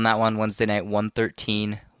Pistons won that one Wednesday night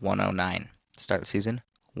 113-109. Start the season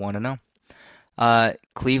 1-0.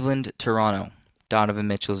 Cleveland, Toronto. Donovan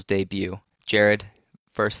Mitchell's debut. Jared,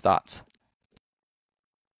 first thoughts.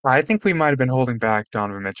 I think we might have been holding back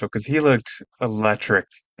Donovan Mitchell because he looked electric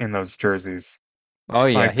in those jerseys. Oh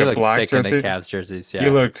yeah, Like he the looked black sick in the jersey, Cavs jerseys. he Yeah.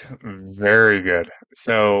 looked very good.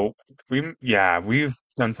 So we've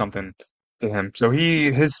done something to him. So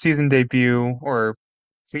his season debut or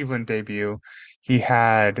Cleveland debut, he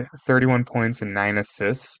had 31 points and 9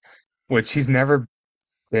 assists, which he's never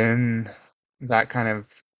been that kind of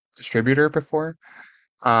distributor before.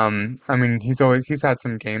 I mean, he's had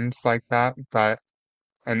some games like that, but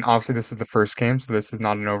and obviously this is the first game, so this is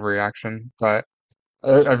not an overreaction. But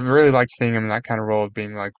I've really liked seeing him in that kind of role of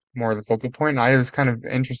being like more of the focal point. I was kind of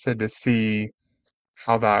interested to see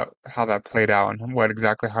how that played out and what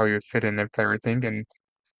exactly how he would fit in with everything. And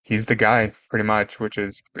he's the guy pretty much, which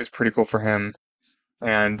is pretty cool for him.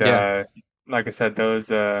 And Yeah. like I said, those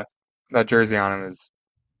that jersey on him is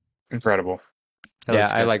incredible. That Yeah,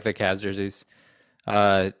 looks I good. like the Cavs jerseys.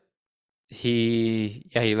 Uh he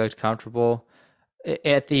looked comfortable.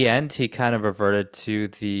 At the end, he kind of reverted to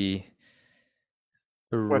the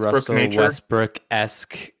Westbrook Russell nature.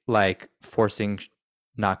 Westbrook-esque, like forcing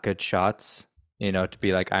not good shots, to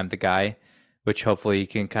be like, I'm the guy, which hopefully you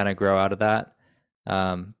can kind of grow out of that.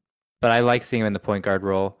 But I like seeing him in the point guard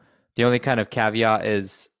role. The only kind of caveat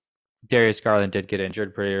is Darius Garland did get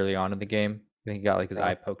injured pretty early on in the game. I think he got like his Yeah.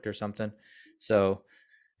 eye poked or something. So,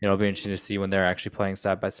 it'll be interesting to see when they're actually playing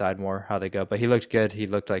side by side more how they go. But he looked good. He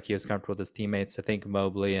looked like he was comfortable with his teammates. I think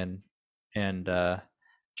Mobley and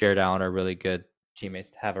Jared Allen are really good teammates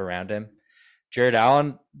to have around him. Jared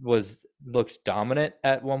Allen looked dominant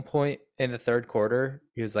at one point in the third quarter.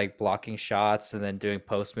 He was like blocking shots and then doing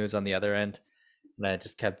post moves on the other end. And I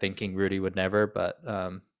just kept thinking Rudy would never, but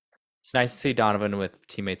it's nice to see Donovan with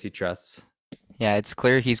teammates he trusts. Yeah, it's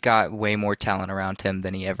clear he's got way more talent around him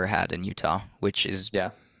than he ever had in Utah, which is Yeah.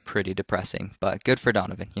 pretty depressing. But good for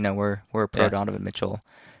Donovan. We're a pro Yeah. Donovan Mitchell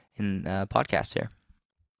in podcast here.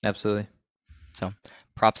 Absolutely. So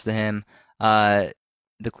props to him.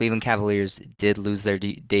 The Cleveland Cavaliers did lose their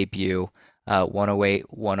debut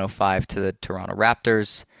 108-105 to the Toronto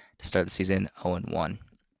Raptors to start the season 0-1.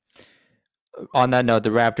 On that note, the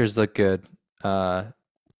Raptors look good.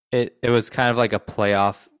 It was kind of like a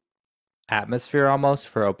playoff atmosphere almost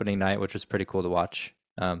for opening night, which was pretty cool to watch.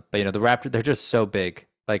 But the Raptors, they're just so big.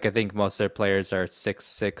 Like I think most of their players are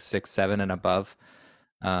 6'6", 6'7", and above.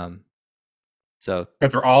 So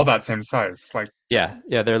But they're all that same size. Like yeah,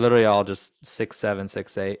 they're literally all just 6'7",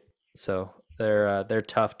 6'8". So they're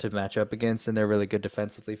tough to match up against, and they're really good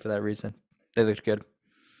defensively for that reason. They looked good.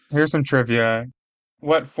 here's some trivia.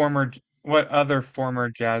 What other former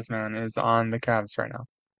Jazzman is on the Cavs right now?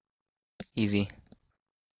 Easy.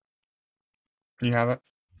 You have it?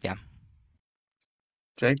 Yeah.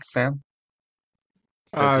 Jake, Sam?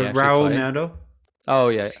 Does he actually Raul play? Neto. Oh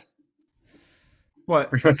yeah,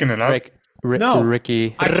 What? We're looking it up. No.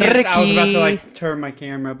 Ricky. I can't. I was about to like turn my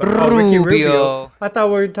camera, but Ricky Rubio. I thought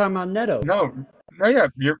we were talking about Neto. No, yeah,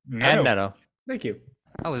 you're And Neto. Neto. Thank you.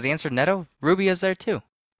 Oh, was the answer Neto? Rubio's there too.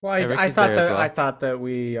 Well, Yeah, I Ricky's thought there as that well.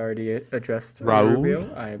 we already addressed Raul.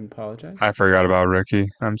 Rubio. I apologize. I forgot about Ricky.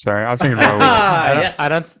 I'm sorry. I was thinking Raul. Ah, I don't. I yes.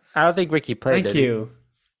 don't. I don't think Ricky played. Thank Did he? you.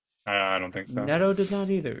 I don't think so. Neto did not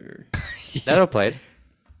either. Neto played.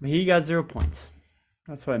 He got 0 points.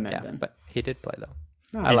 That's what I meant Yeah, then. but he did play though.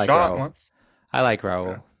 No. I He like shot Raul. once. I like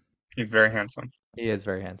Raul. He's very handsome. He is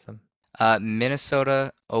very handsome.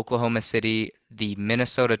 Minnesota, Oklahoma City, the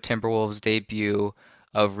Minnesota Timberwolves debut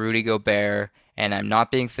of Rudy Gobert, and I'm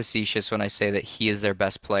not being facetious when I say that he is their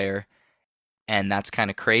best player, and that's kind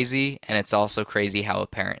of crazy, and it's also crazy how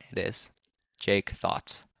apparent it is. Jake,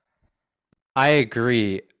 thoughts? I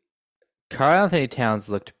agree. Karl Anthony Towns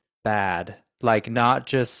looked bad. Like not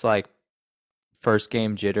just like first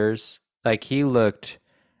game jitters. Like he looked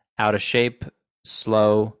out of shape,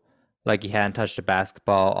 slow, like he hadn't touched a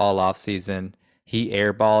basketball all off season. He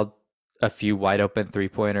airballed a few wide open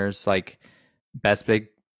 3-pointers, like best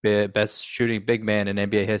shooting big man in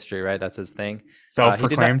NBA history, right? That's his thing.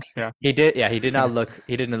 Self-proclaimed. Yeah. He did. Yeah, he did not look.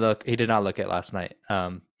 He did not look it last night.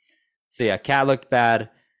 So yeah, Cat looked bad.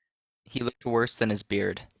 He looked worse than his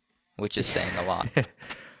beard, which is saying a lot.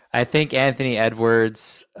 I think Anthony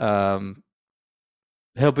Edwards.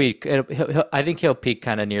 I think he'll peak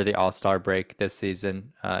kind of near the All-Star break this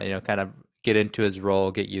season. Kind of get into his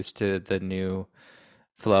role, get used to the new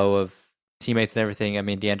flow of teammates and everything. I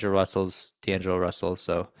mean, D'Angelo Russell,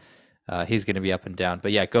 so he's going to be up and down.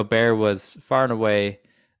 But yeah, Gobert was far and away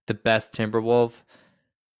the best Timberwolf,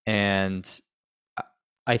 and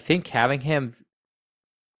I think having him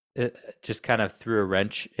just kind of threw a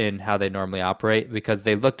wrench in how they normally operate because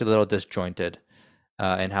they looked a little disjointed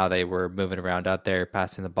in how they were moving around out there,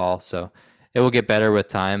 passing the ball. So it will get better with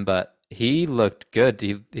time, but he looked good.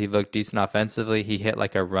 He looked decent offensively. He hit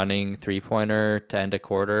like a running 3-pointer to end a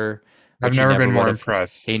quarter. I've which he never been more would've-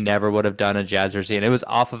 impressed. He never would have done a Jazz jersey, and it was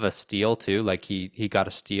off of a steal too. Like he got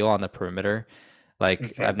a steal on the perimeter. Like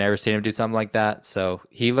Insane. I've never seen him do something like that. So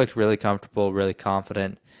he looked really comfortable, really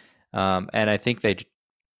confident, and I think they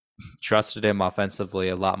trusted him offensively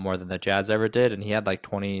a lot more than the Jazz ever did, and he had like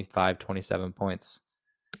 25, 27 points.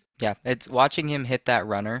 Yeah, it's watching him hit that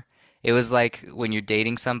runner. It was like when you're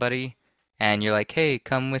dating somebody and you're like, "Hey,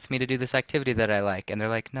 come with me to do this activity that I like." And they're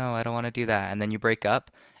like, "No, I don't want to do that." And then you break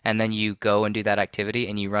up and then you go and do that activity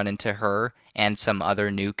and you run into her and some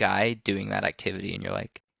other new guy doing that activity and you're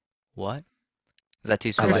like, "What? Is that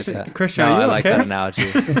too I like specific?" that. Christian, No, are you I like okay? that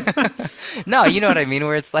analogy. No, you know what I mean,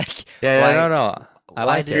 where it's like, Yeah, why, no. I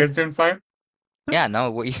why like did You guys doing fine? Yeah,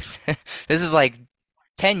 no, this is like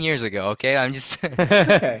 10 years ago, okay? I'm just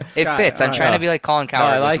Okay. it got fits. I'm All trying to right. be like Colin I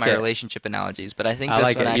Coward like with my it. relationship analogies, but I think I this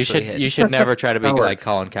like one it. actually hits. You should never try to be That like works.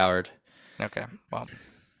 Colin Coward. Okay, well,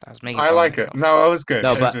 I was making I fun of like it. myself. No, it was good.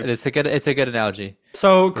 No, It but just- it's a good analogy.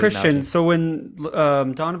 So Good Christian, analogy. so when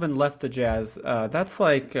Donovan left the Jazz, that's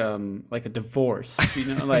like a divorce,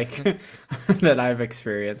 like that I've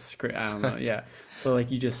experienced. I don't know, yeah. So like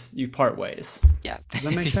you part ways. Yeah. Does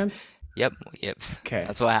that make sense? Yep. Okay.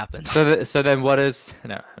 That's what happens. So then what is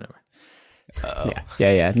no? Uh-oh.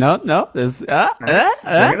 Yeah. No. This Bring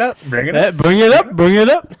it up. Bring it up. bring it up. Bring it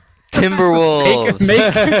up. Timberwolves.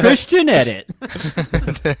 Make Christian edit.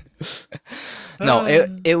 No,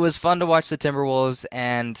 it was fun to watch the Timberwolves,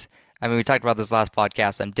 and I mean we talked about this last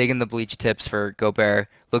podcast. I'm digging the bleach tips for Gobert.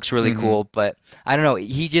 Looks really cool, but I don't know.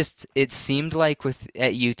 It seemed like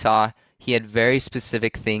at Utah he had very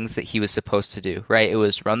specific things that he was supposed to do. Right? It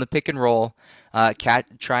was run the pick and roll,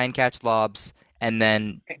 try and catch lobs, and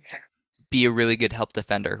then be a really good help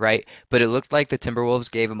defender. Right? But it looked like the Timberwolves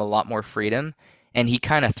gave him a lot more freedom, and he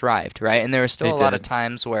kind of thrived. Right? And there were still They a lot of did.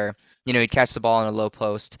 times where he'd catch the ball in a low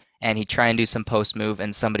post and he'd try and do some post move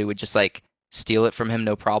and somebody would just like steal it from him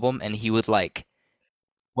no problem, and he would like,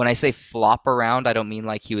 when I say flop around, I don't mean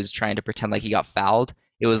like he was trying to pretend like he got fouled.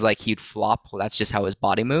 It was like he'd flop. Well, that's just how his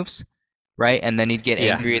body moves, right? And then he'd get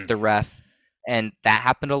Yeah. angry at the ref, and that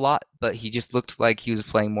happened a lot, but he just looked like he was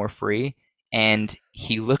playing more free, and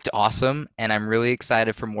he looked awesome, and I'm really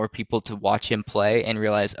excited for more people to watch him play and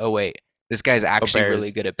realize, oh wait, this guy's actually Gobert's-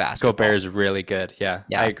 really good at basketball. Gobert is really good. Yeah,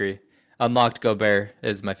 Yeah. I agree. Unlocked Gobert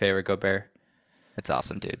is my favorite Gobert. It's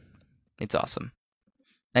awesome, dude. It's awesome.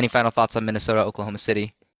 Any final thoughts on Minnesota, Oklahoma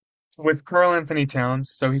City? With Karl Anthony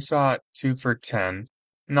Towns, so he shot 2 for 10.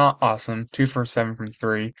 Not awesome. 2 for 7 from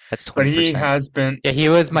 3. That's But 20%. he has been. Yeah, he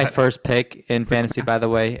was my first pick in fantasy, by the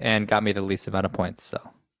way, and got me the least amount of points. So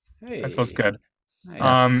Hey, That feels good.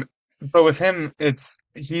 nice. But with him,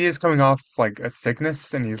 he is coming off like a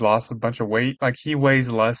sickness and he's lost a bunch of weight. Like he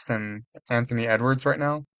weighs less than Anthony Edwards right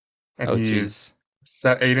now, and Oh, he's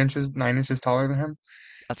 9 inches taller than him.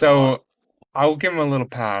 That's a lot. So I will give him a little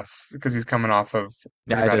pass because he's coming off of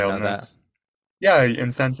Yeah, pretty I bad didn't know that. illness. Yeah,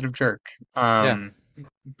 insensitive jerk. Yeah,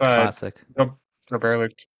 But classic. Gobert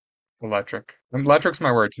looked electric. Electric's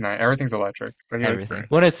my word tonight. Everything's electric, but he looked Everything.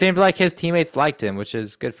 great. When it seemed like his teammates liked him, which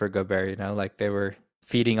is good for Gobert, like they were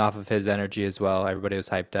feeding off of his energy as well. Everybody was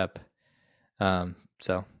hyped up.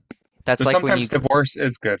 So That's So like when sometimes you divorce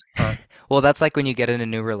is good. well, that's like when you get in a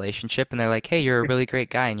new relationship and they're like, "Hey, you're a really great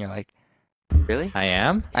guy," and you're like, "Really? I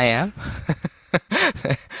am. I am."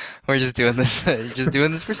 We're just doing this, just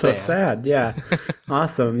doing this for So Sam. sad. Yeah.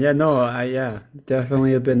 Awesome. Yeah, no,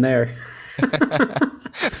 definitely have been there.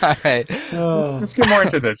 All right. Oh, Let's get more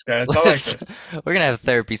into this, guys. I like Let's, this. we're gonna have a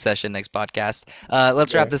therapy session next podcast.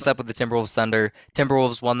 Let's wrap yeah. this up with the Timberwolves Thunder.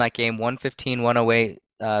 Timberwolves won that game 115-108.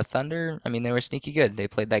 Thunder, I mean, they were sneaky good. They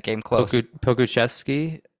played that game close.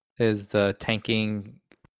 Pokuševski is the tanking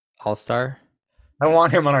all-star. I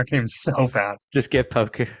want him on our team so bad. Just get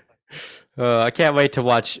Poku. I can't wait to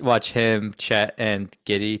watch him, Chet, and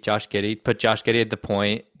Josh Giddey. Put Josh Giddey at the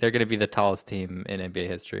point. They're going to be the tallest team in NBA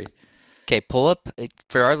history. Okay, pull up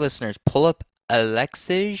for our listeners. Pull up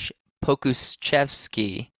Alexej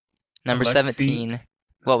Pokuševski, number 17.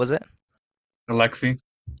 What was it? Alexi.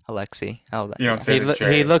 Alexi. Oh, You don't say the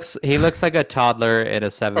He J. looks like a toddler in a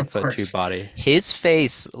 7'2" course. body. his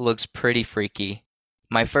face looks pretty freaky.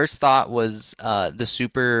 My first thought was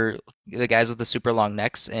the guys with the super long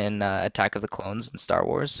necks in Attack of the Clones in Star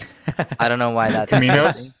Wars. I don't know why that's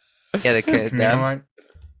Caminos? yeah, the kid. them. Camino,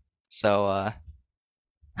 So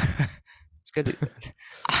it's good.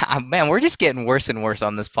 Man, we're just getting worse and worse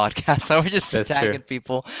on this podcast. So we're just That's attacking true.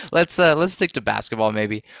 people. Let's stick to basketball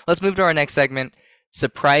maybe. Let's move to our next segment.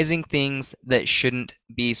 Surprising things that shouldn't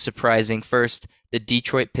be surprising. First, the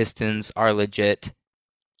Detroit Pistons are legit.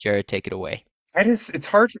 Jared, take it away. it's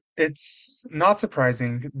hard. It's not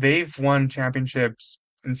surprising. They've won championships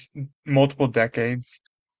in multiple decades,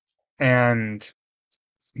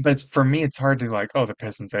 but for me, it's hard to like, oh, the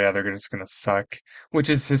Pistons, yeah, they're just gonna suck, which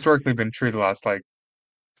has historically been true the last like,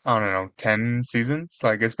 I don't know, 10 seasons.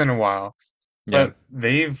 Like it's been a while. Yeah. But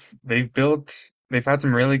they've had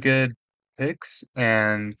some really good picks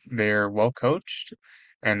and they're well coached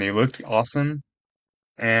and they looked awesome.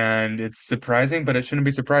 And it's surprising, but it shouldn't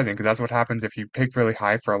be surprising because that's what happens if you pick really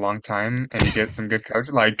high for a long time and you get some good coach.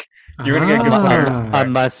 Like you're gonna get good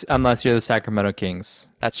players. Unless you're the Sacramento Kings.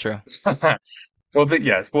 That's true. Well,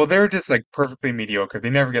 yes. Well, they're just like perfectly mediocre. They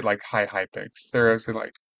never get like high picks. They're also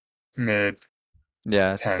like mid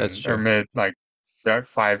Yeah, 10 that's or true. mid like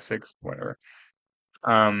 5, 6, whatever.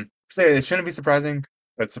 So it shouldn't be surprising,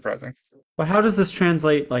 but it's surprising. But how does this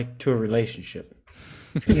translate like to a relationship?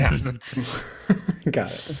 Yeah,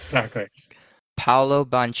 Got it. exactly. Paolo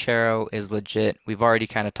Banchero is legit. We've already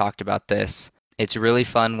kind of talked about this. It's really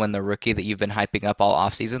fun when the rookie that you've been hyping up all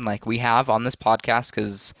offseason, like we have on this podcast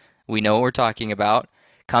because we know what we're talking about,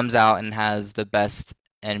 comes out and has the best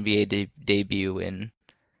NBA debut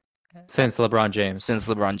Since LeBron James. since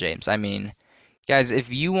LeBron James. I mean, guys,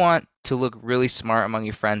 if you want to look really smart among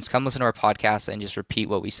your friends, come listen to our podcast and just repeat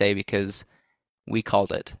what we say because we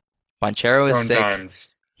called it. Banchero is Grown sick. times.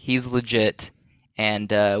 He's legit, and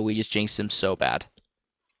we just jinxed him so bad.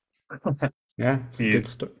 Yeah, it's a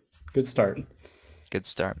He's- good start. Good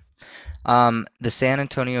start. The San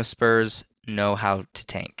Antonio Spurs know how to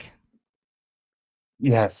tank.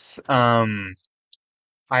 Yes.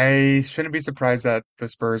 I shouldn't be surprised that the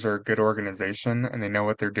Spurs are a good organization and they know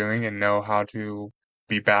what they're doing and know how to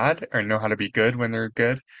be bad or know how to be good when they're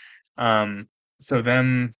good. So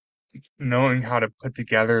them knowing how to put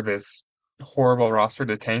together this horrible roster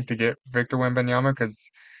to tank to get Victor Wembanyama, because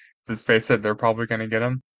let's face it, they're probably going to get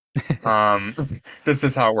him. Um, this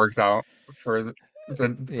is how it works out for for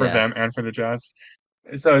Yeah. them and for the Jazz.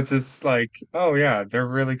 So it's just like, oh yeah, they're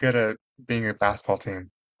really good at being a basketball team.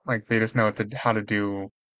 Like they just know how to do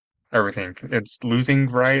everything. It's losing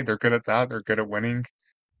right. They're good at that. They're good at winning.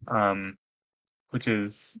 Which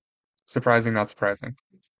is surprising, not surprising.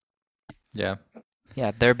 Yeah.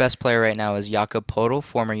 Yeah, their best player right now is Jakob Poeltl,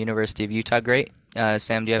 former University of Utah great.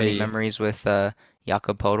 Sam, do you have any Hey. memories with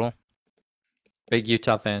Jakob Poeltl? Big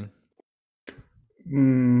Utah fan.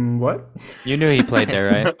 What? You knew he played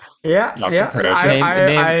there, right? Yeah, Not yeah. compared.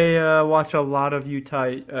 I watch a lot of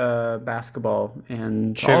Utah basketball and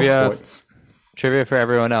all Trivia. sports. Trivia for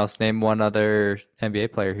everyone else. Name one other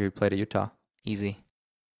NBA player who played at Utah. Easy.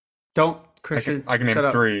 Don't, I Christian. can name shut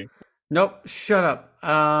up. 3 Nope, shut up.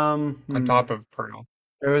 on top of Purnell.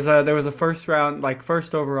 There was a first round, like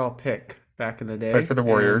first overall pick back in the day. Played for the and-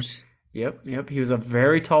 Warriors. Yep. He was a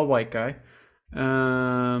very tall white guy.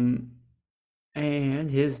 And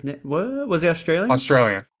his what was he Australian?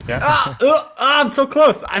 Australian. Yeah. I'm so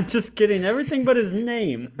close. I'm just getting everything but his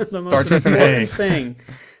name. The most Starts with an A. important thing.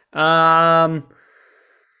 Um,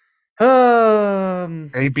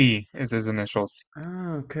 um, AB is his initials.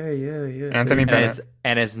 okay, yeah. So Anthony you, Bennett.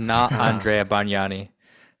 And it's not ah, Andrea Bagnani.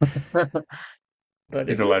 but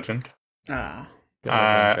He's is a it? legend. Ah, Good old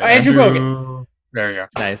Andrea. Andrew Bogut. Andrew. There you go.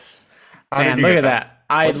 Nice. How did Man, you look get at that? that.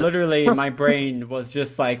 I What's literally, my brain was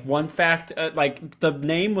just like one fact, like the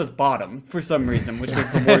name was bottom for some reason, which was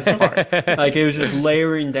the worst part. Like it was just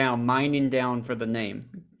layering down, mining down for the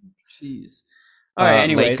name. Jeez. All right,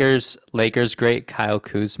 anyways. Lakers great Kyle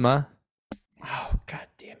Kuzma. Oh, god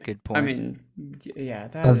damn it. good I point? mean, yeah, A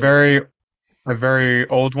that is. very a very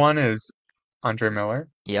old one is Andre Miller.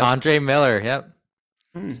 Yep. Andre Miller. Yep.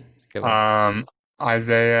 Hmm. It's a good one.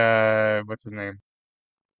 Isaiah, what's his name?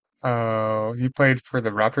 Oh, he played for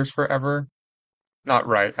the Raptors forever. Not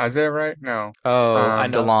Wright. Isaiah Wright? No. Oh, I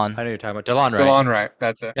Um, know. DeLon. I know you're talking about DeLon, right? DeLon Wright.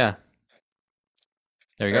 That's it. Yeah.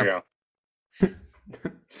 There you There go. you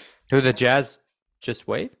go. Who the Jazz just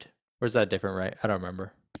waived? Or is that different, right? I don't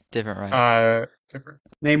remember. Different, right? Different.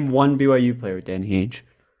 Name one BYU player with Danny Ainge.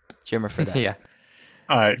 Jimmer for that. Yeah.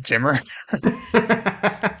 Jimmer.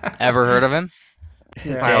 Ever heard of him?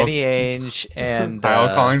 Yeah. Kyle, Danny Ainge and Kyle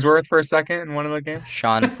Collingsworth for a second in one of the games.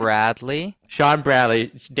 Sean Bradley. Sean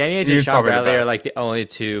Bradley. Danny Ainge and He's Sean probably the Bradley are best. like the only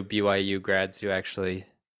two BYU grads who actually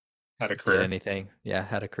Had a did career. anything. Yeah,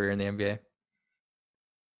 had a career in the NBA.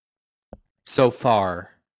 So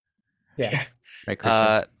far. Yeah. Right,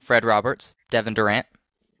 Christian? Fred Roberts. Devin Durant.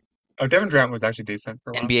 Oh, Devin Durant was actually decent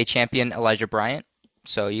for a while. NBA champion Elijah Bryant.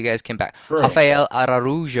 So you guys came back. True. Rafael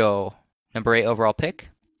Araujo. Number 8 overall pick.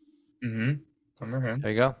 Mm-hmm. Remember him.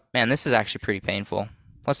 There you go. Man, this is actually pretty painful.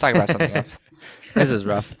 Let's talk about something else. This is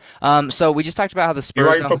rough. So we just talked about how the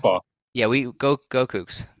Spurs. BYU football. Yeah, we go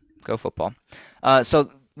Cougs, go football.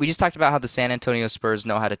 So we just talked about how the San Antonio Spurs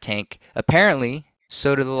know how to tank. Apparently,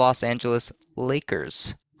 so do the Los Angeles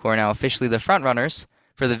Lakers, who are now officially the frontrunners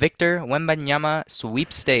for the Victor Wembanyama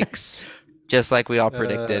sweepstakes, just like we all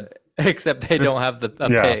predicted. Except they don't have a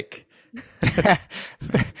Yeah. pick.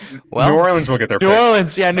 New Well, Orleans will get their New picks.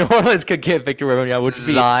 Orleans, yeah, New Orleans could get Victor Wembanyama, which would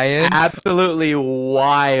be Zion. absolutely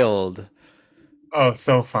wild. Oh,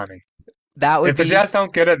 so funny. That would If the be. Jazz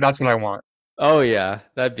don't get it, that's what I want. Oh yeah,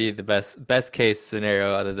 that'd be the best case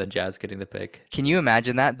scenario other than Jazz getting the pick. Can you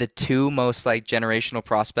imagine that? The two most like generational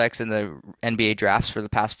prospects in the NBA drafts for the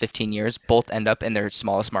past 15 years both end up in their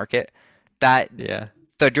smallest market. That Yeah,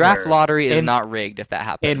 the draft Hilarious. lottery is In- not rigged if that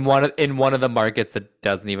happens. in one of the markets that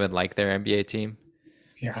doesn't even like their NBA team.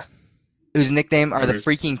 Yeah. Whose nickname are the Hilarious.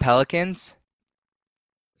 freaking Pelicans?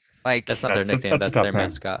 Like That's not their That's a- nickname. that's That's a their tough name.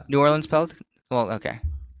 mascot. New Orleans Pelicans? Well, okay.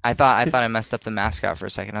 I thought I messed up the mascot for a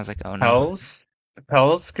second. I was like, oh no. Pels.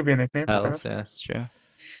 Pels could be a nickname. Hells, yeah. That's true.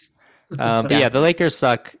 But Yeah. yeah, the Lakers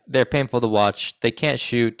suck. They're painful to watch. They can't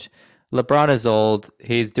shoot. LeBron is old.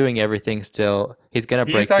 He's doing everything still. He's gonna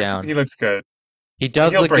break down. He looks good. He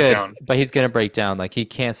does he'll look break good, down. but he's gonna break down. Like he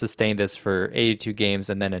can't sustain this for 82 games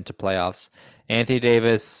and then into playoffs. Anthony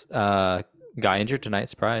Davis got injured tonight.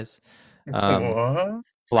 Surprise. What?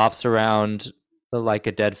 Flops around like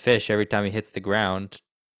a dead fish every time he hits the ground.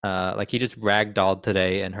 Like he just ragdolled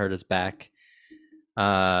today and hurt his back.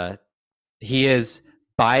 He is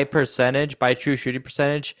by true shooting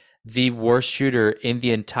percentage, the worst shooter in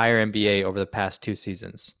the entire NBA over the past 2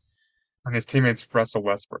 seasons. And his teammates Russell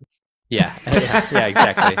Westbrook. Yeah, yeah,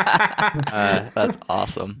 exactly. That's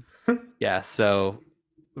awesome. Yeah, so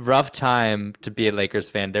rough time to be a Lakers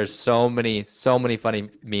fan. There's so many funny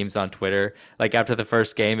memes on Twitter. Like after the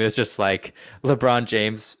first game, it was just like LeBron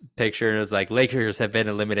James picture, and it was like Lakers have been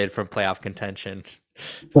eliminated from playoff contention.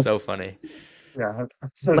 So funny. Yeah.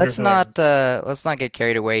 Let's not get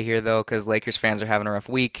carried away here though, because Lakers fans are having a rough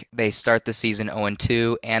week. They start the season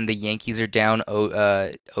 0-2, and the Yankees are down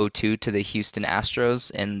 0-2 to the Houston Astros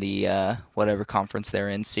in the whatever conference they're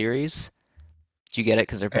in series. Did you get it?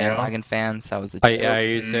 Because they're Yeah. bandwagon fans. That was the Yeah,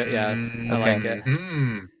 joke. I like it.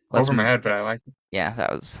 Let's Over my move- head, but I like it. Yeah,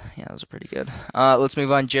 that was pretty good. Let's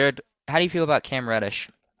move on, Jared. How do you feel about Cam Reddish?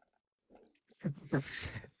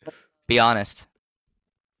 Be honest.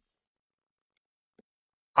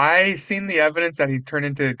 I seen the evidence that he's turned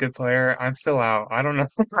into a good player. I'm still out. I don't know.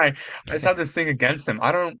 I just have this thing against him.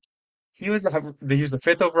 He was the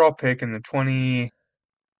fifth overall pick in the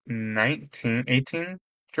 2018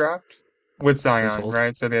 draft with Zion, old.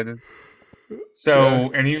 right? So they had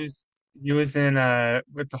and he was in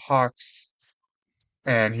with the Hawks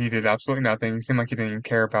and he did absolutely nothing. He seemed like he didn't even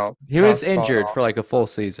care about He was basketball at injured all. for like a full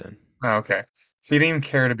season. Oh, okay. So he didn't even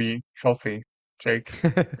care to be healthy, Jake.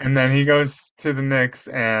 And then he goes to the Knicks,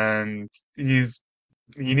 and you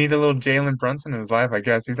need a little Jalen Brunson in his life, I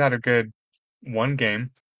guess. He's had a good one game.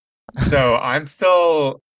 So I'm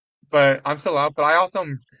still but I'm still out. But I also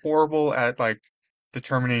am horrible at like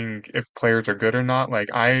determining if players are good or not. Like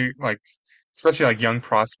I like especially like young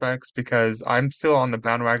prospects because I'm still on the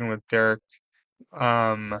bandwagon with Derek.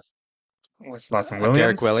 Um, what's the last name?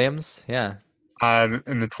 Derek Williams. Williams, yeah.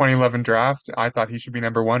 In the 2011 draft, I thought he should be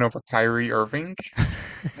number one over Kyrie Irving,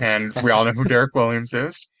 and we all know who Derek Williams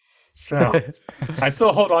is. So I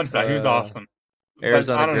still hold on to that. He was uh, awesome. But I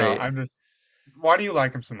Arizona don't know. great. I'm just, why do you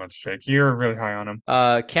like him so much, Jake? You're really high on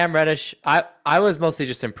him. Cam Reddish, I was mostly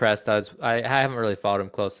just impressed. I haven't really followed him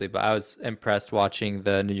closely, but I was impressed watching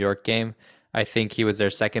the New York game. I think he was their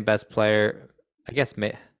second best player. I guess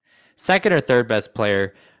second or third best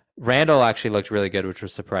player. Randall actually looked really good, which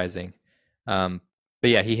was surprising. But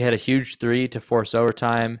yeah, he hit a huge three to force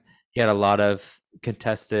overtime. He had a lot of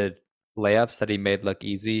contested layups that he made look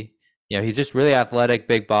easy. You know, he's just really athletic,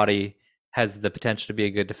 big body, has the potential to be a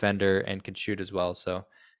good defender, and can shoot as well. So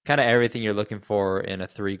kind of everything you're looking for in a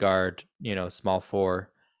 3-guard, you know, small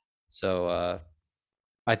 4. So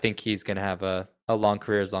I think he's going to have a long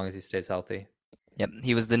career as long as he stays healthy. Yep,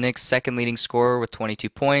 he was the Knicks' second leading scorer with 22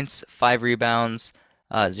 points, 5 rebounds,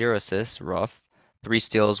 0 assists, rough, 3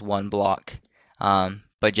 steals, 1 block.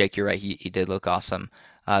 But Jake, you're right, he did look awesome.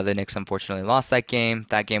 The Knicks unfortunately lost that game.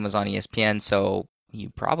 That game was on ESPN, so you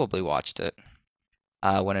probably watched it.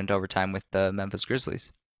 Went into overtime with the Memphis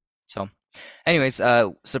Grizzlies. So, anyways,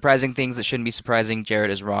 surprising things that shouldn't be surprising. Jared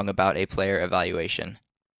is wrong about a player evaluation.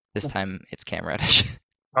 This time it's Cam Reddish.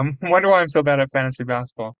 I wonder why I'm so bad at fantasy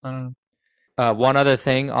basketball. I don't know. One other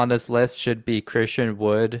thing on this list should be Christian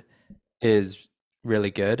Wood is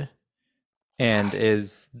really good. And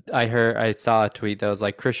I saw a tweet that was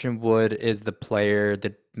like Christian Wood is the player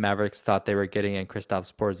that Mavericks thought they were getting in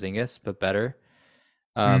Kristaps Porzingis, but better.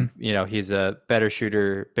 You know, he's a better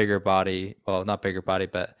shooter, bigger body. Well, not bigger body,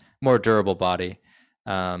 but more durable body.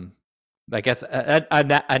 I guess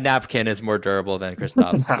a napkin is more durable than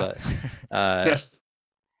Kristaps, but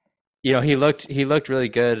you know, he looked really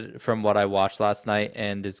good from what I watched last night,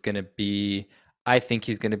 and is going to be. I think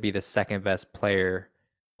he's going to be the second best player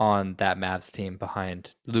on that Mavs team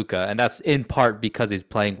behind Luka, and that's in part because he's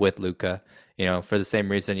playing with Luka. You know, for the same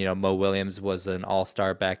reason, you know, Mo Williams was an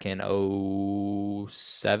all-star back in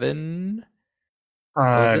 07.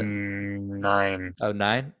 Was it? 9.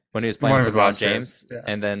 09 when he was playing One of with his LeBron last years. James, Yeah.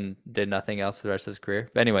 and then did nothing else for the rest of his career.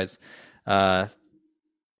 But anyways, yeah,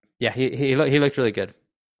 he looked really good.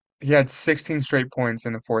 He had 16 straight points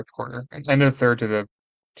in the fourth quarter, end of the third to the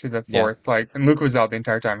Yeah. fourth. Like, and Luke was out the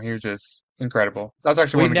entire time. He was just incredible. That's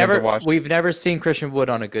actually one of the games I watched. We've never seen Christian Wood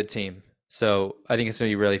on a good team, so I think it's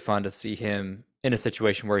going to be really fun to see him in a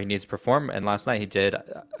situation where he needs to perform. And last night he did.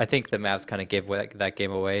 I think the Mavs kind of gave that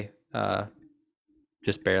game away,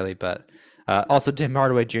 just barely. But also Tim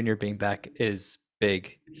Hardaway Jr. being back is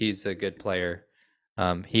big. He's a good player.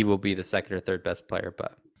 He will be the second or third best player.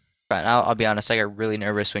 But Right, I'll be honest, I got really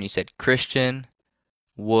nervous when you said Christian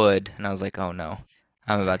Wood, and I was like, oh no,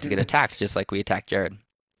 I'm about to get attacked just like we attacked Jared.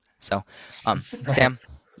 So, Sam,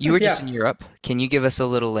 you were just in Europe. Can you give us a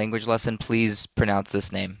little language lesson? Please pronounce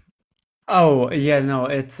this name. Oh, yeah, no,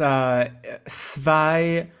 it's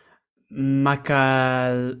Zwei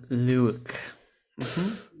Makaluk.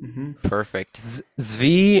 Perfect.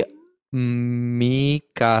 Zvi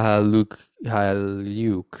Mikahaluk.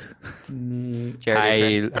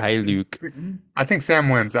 Jared, Hi, Luke. I think Sam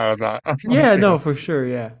wins out of that. Yeah, no, for sure,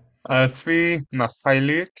 yeah. Tzvi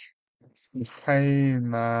Mikhailik.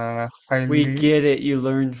 We get it, you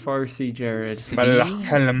learned Farsi, Jared.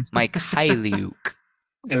 Zvi Mikhailiuk.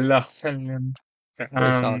 Really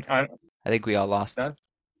solid. I think we all lost. That-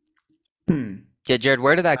 Yeah, Jared,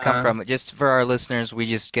 where did that come from? Just for our listeners, we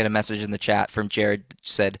just get a message in the chat from Jared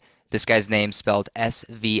said this guy's name spelled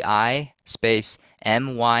SVI space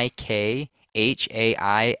MYKHAILIUK,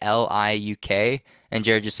 and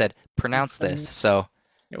Jared just said pronounce this. So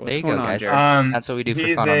Yeah, there what's you going go, on, guys. Jared? That's what we do for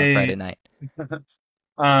he's fun on a Friday night.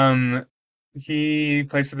 He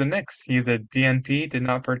plays for the Knicks. He's a DNP, did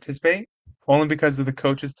not participate, only because of the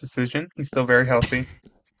coach's decision. He's still very healthy.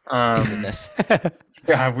 Goodness.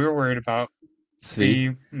 Yeah, we were worried about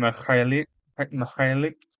Sweet. Mikhailik. All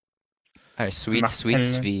right, sweet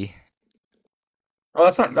Svi. Oh,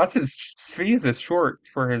 that's his Svi is a short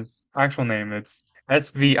for his actual name. It's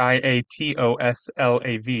Sviatoslav.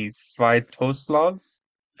 Sviatoslav.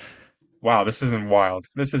 Wow, this isn't wild.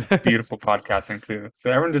 This is beautiful podcasting too. So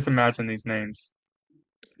everyone just imagine these names.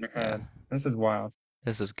 Yeah. This is wild.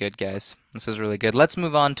 This is good, guys. This is really good. Let's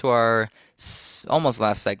move on to our almost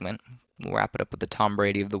last segment. We'll wrap it up with the Tom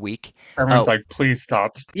Brady of the week. Everyone's like, please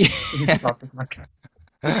stop. Please stop the podcast.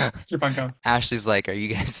 Keep on going. Ashley's like, are you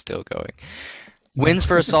guys still going? Wins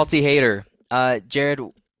for a salty hater. Jared,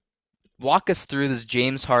 Walk us through this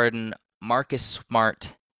James Harden, Marcus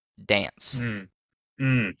Smart dance. Mm,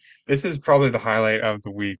 mm. This is probably the highlight of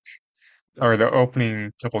the week or the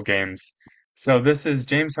opening couple games. So this is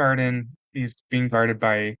James Harden. He's being guarded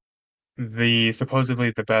by the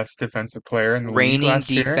supposedly the best defensive player in the league Reigning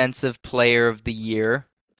last year. Defensive Player of the Year.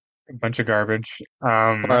 A bunch of garbage. For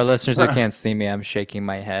our listeners who can't see me, I'm shaking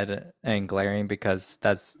my head and glaring because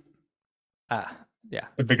that's yeah.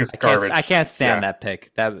 the biggest I garbage. can't stand Yeah, that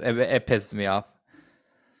pick. It pissed me off.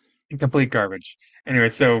 complete garbage. Anyway,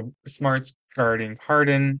 so Smart's guarding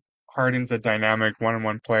Harden. Harden's a dynamic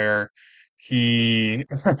one-on-one player. He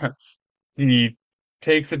he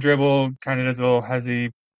takes a dribble, kind of does a little hezzy,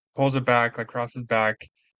 pulls it back, like crosses back.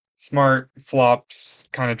 Smart flops,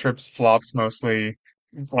 kind of trips, flops mostly,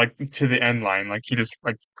 like to the end line. Like he just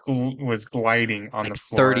like was gliding on the Like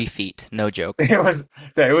floor. 30 feet. No joke.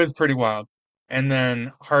 It was pretty wild. And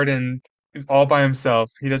then Harden is all by himself.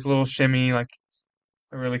 He does a little shimmy, like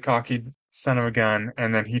a really cocky son of a gun,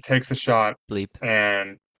 and then he takes a shot Bleep.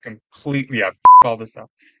 and completely, yeah, all this stuff,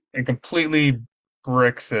 and completely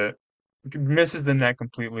bricks it, misses the net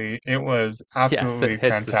completely. It was Yes, it absolutely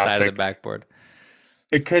hits the side of the fantastic. backboard.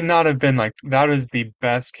 It could not have been like that is the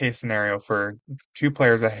best case scenario for two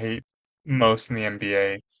players I hate most in the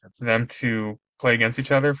NBA, for them to play against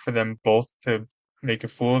each other, for them both to make a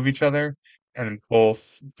fool of each other, and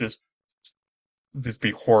both just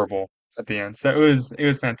be horrible at the end. So it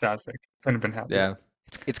was fantastic. Couldn't have been happier. Yeah.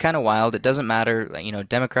 It's kind of wild. It doesn't matter, like,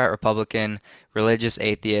 Democrat, Republican, religious,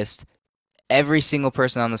 atheist. Every single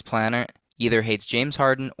person on this planet either hates James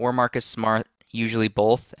Harden or Marcus Smart, usually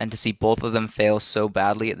both, and to see both of them fail so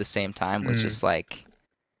badly at the same time was Mm. just like it's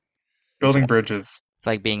Building bridges. it's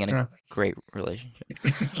like being in a Yeah. great relationship.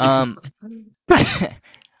 Um,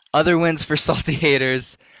 Other wins for salty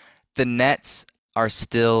haters. The Nets are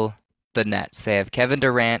still the Nets. They have Kevin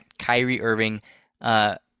Durant, Kyrie Irving,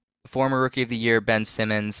 former Rookie of the Year Ben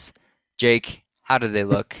Simmons. Jake, how do they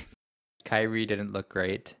look? Kyrie didn't look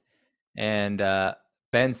great. And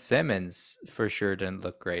Ben Simmons for sure didn't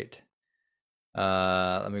look great.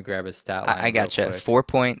 Let me grab his stat line I real gotcha. quick. 4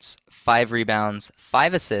 points, 5 rebounds,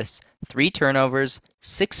 5 assists, 3 turnovers,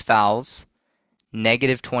 6 fouls,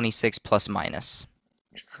 negative 26 plus minus.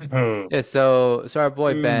 Oh. Yeah, so our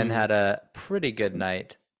boy Ben Ooh. had a pretty good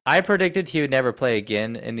night. I predicted he would never play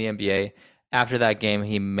again in the NBA. After that game,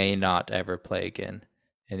 he may not ever play again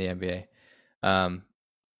in the NBA.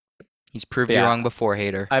 He's proved you Yeah. wrong before,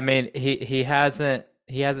 hater. I mean, he hasn't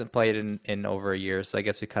played in over a year, so I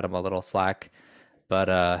guess we cut him a little slack.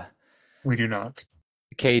 But We do not.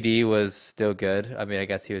 KD was still good. I mean, I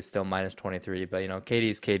guess he was still minus 23, but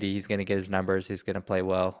KD's KD. He's going to get his numbers. He's going to play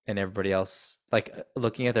well. And everybody else, like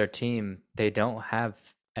looking at their team, they don't have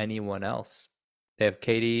anyone else. They have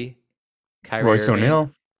KD, Kyrie Royce Irving,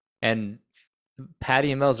 O'Neal. and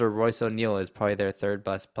Patty Mills or Royce O'Neal is probably their third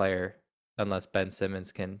best player, unless Ben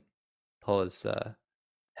Simmons can pull his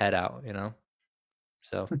head out,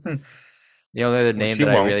 So the only other name he that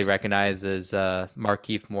I really won't. recognize is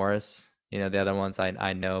Markieff Morris. The other ones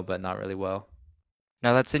I know, but not really well.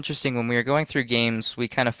 Now that's interesting. When we were going through games, we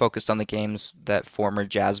kind of focused on the games that former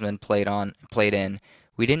Jasmine played in.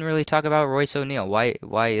 We didn't really talk about Royce O'Neal.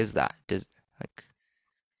 Why is that?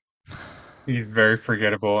 He's very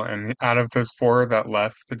forgettable, and out of those four that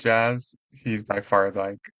left the Jazz, he's by far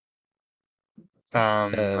like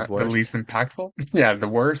The the worst. least impactful. Yeah, the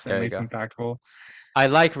worst and There you least go. impactful. I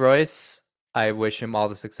like Royce. I wish him all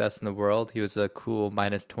the success in the world. He was a cool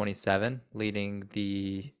minus 27, leading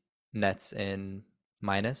the Nets in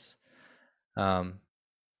minus. I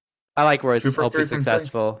like Royce. Two for Hope three he's from three.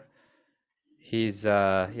 successful. He's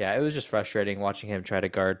yeah, it was just frustrating watching him try to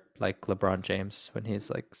guard like LeBron James when he's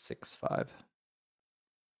like 6'5".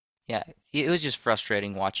 Yeah, it was just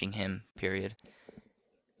frustrating watching him, period.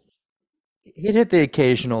 He'd hit the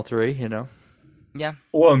occasional three, Yeah,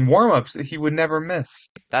 Well, in warm-ups, he would never miss.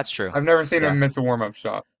 that's true. I've never seen Yeah. him miss a warm-up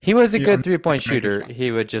shot. He was a He good 3-point make a shooter. shot.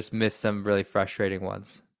 He would just miss some really frustrating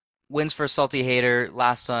ones. Wins for salty hater.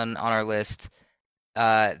 Last one on our list.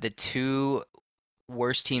 The two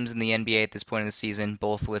worst teams in the NBA at this point in the season,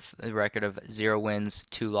 both with a record of 0 wins,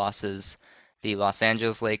 2 losses. The Los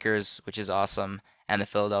Angeles Lakers, which is awesome, and the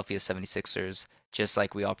Philadelphia 76ers, just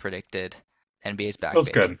like we all predicted. NBA's back, Feels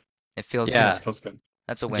baby. good. It feels Yeah. good. Feels good.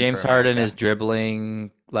 That's a win James for Harden America. is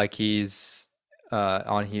dribbling like he's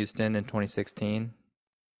on Houston in 2016.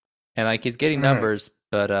 And like he's getting Nice. numbers,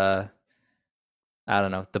 but I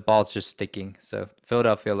don't know. The ball's just sticking. So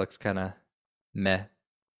Philadelphia looks kind of meh.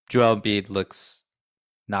 Joel Embiid looks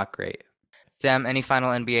not great. Sam, any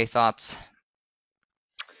final NBA thoughts?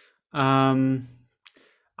 I'm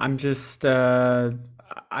just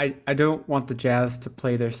I don't want the Jazz to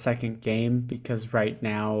play their second game because right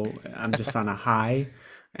now I'm just on a high,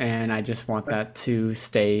 and I just want that to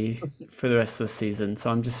stay for the rest of the season. So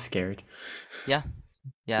I'm just scared. Yeah,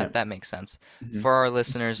 yeah, Yep. that makes sense. Mhm. For our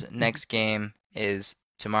listeners, next game is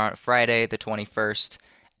tomorrow, Friday, the 21st,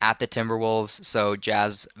 at the Timberwolves. So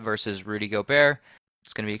Jazz versus Rudy Gobert.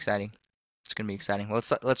 It's gonna be exciting. It's gonna be exciting.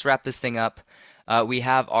 Let's wrap this thing up. We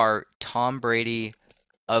have our Tom Brady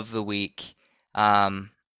of the week.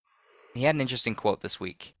 Um, he had an interesting quote this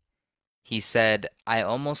week. He said, "I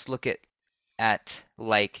almost look at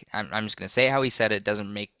like I'm just gonna say how he said it. It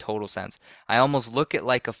doesn't make total sense. I almost look at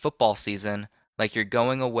like a football season, like you're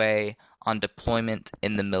going away on deployment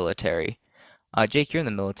in the military." Jake, you're in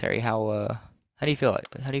the military. How do you feel?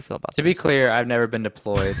 How do you feel about To be this? clear, I've never been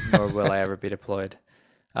deployed, nor will I ever be deployed.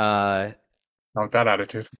 Uh, Not with that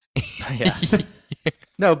attitude. yeah.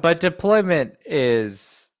 No, but deployment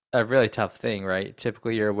is a really tough thing, right?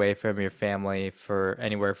 Typically, you're away from your family for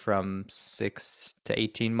anywhere from 6 to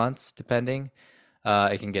 18 months, depending.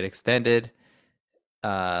 It can get extended.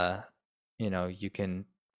 Uh, you can,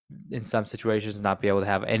 in some situations, not be able to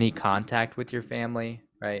have any contact with your family,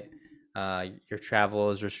 right? Your travel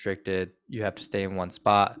is restricted. You have to stay in one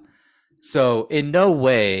spot. So in no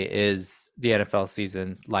way is the NFL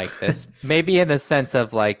season like this. Maybe in the sense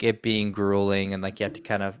of like it being grueling and like you have to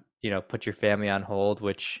kind of, put your family on hold,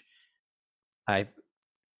 which I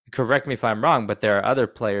correct me if I'm wrong, but there are other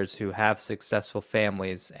players who have successful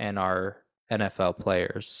families and are NFL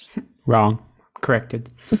players. Wrong.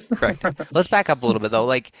 Corrected. Correct. Let's back up a little bit though.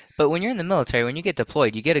 But when you're in the military, when you get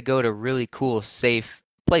deployed, you get to go to really cool, safe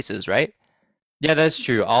places, right? Yeah, that's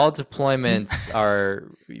true. All deployments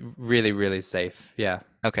are really, really safe. Yeah.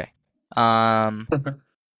 Okay. Um,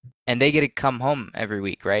 and they get to come home every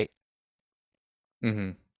week, right?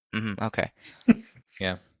 Mm-hmm. Okay.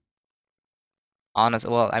 Yeah.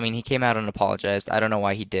 Well, I mean, he came out and apologized. I don't know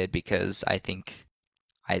why he did because I think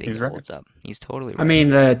He's it right. holds up. He's totally I right. mean,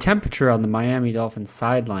 the temperature on the Miami Dolphins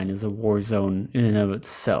sideline is a war zone in and of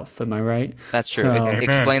itself. Am I right? That's true. So, Amen.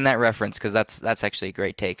 Explain that reference because that's actually a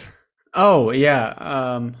great take. oh yeah.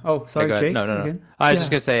 Oh, Yeah, sorry, go ahead. No, Jake. no, no. Again. I was just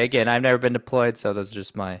Yeah. gonna say again, I've never been deployed, so those are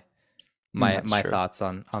just my my That's my true. thoughts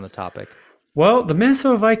on the topic. Well, the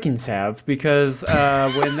Minnesota Vikings have because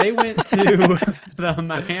when they went to the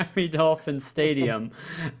Miami Dolphins Stadium,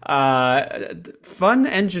 fun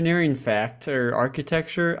engineering fact or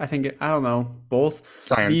architecture, I don't know, both.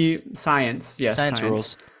 Science. The science, yes, Science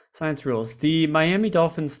rules. Science rules. The Miami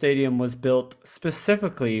Dolphins Stadium was built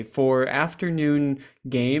specifically for afternoon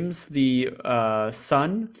games. The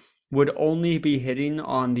sun would only be hitting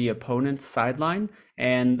on the opponent's sideline,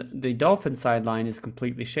 and the Dolphin sideline is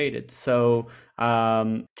completely shaded. So,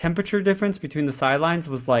 temperature difference between the sidelines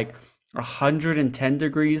was like 110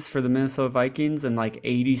 degrees for the Minnesota Vikings and like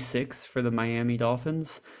 86 for the Miami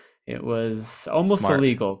Dolphins. It was almost Smart.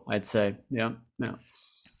 illegal, I'd say. Yeah, yeah.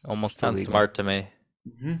 Almost Sounds illegal. smart to me.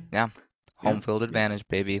 Yeah. Yeah. Home field advantage,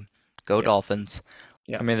 baby. Go Yep. Dolphins.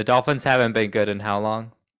 I mean, the Dolphins haven't been good in how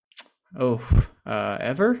long? Oh,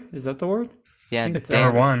 ever? Is that the word? Yeah, think it's Never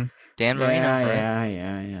Dan won. Dan Marino, Yeah, right?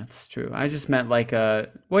 yeah. It's true. I just meant like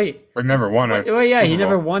wait, We've never won a wait. Yeah, he Super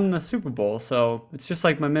never Bowl. won the Super Bowl, so it's just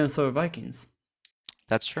like my Minnesota Vikings.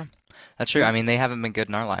 That's true. That's true. Yeah. I mean, they haven't been good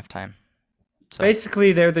in our lifetime. So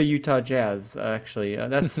Basically, they're the Utah Jazz. Actually,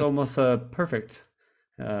 that's almost perfect.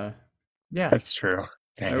 Yeah, That's true. it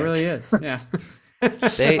Dang really it. is. Yeah.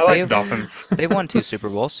 they I like the they've Dolphins. they've won two Super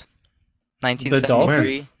Bowls. The 1973,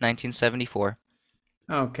 Dolphins? 1974.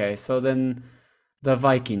 Okay, so then the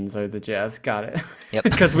Vikings are the Jazz. Got it. Yep.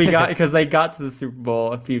 Because they got to the Super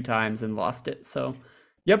Bowl a few times and lost it. So,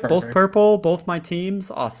 yep, both Perfect. purple, both my teams.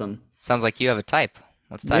 Awesome. Sounds like you have a type.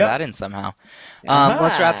 Let's tie Yep. that in somehow.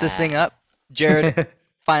 Let's wrap this thing up. Jared,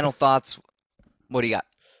 final thoughts. What do you got?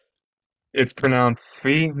 It's pronounced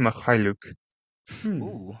Svi Mikhailuk.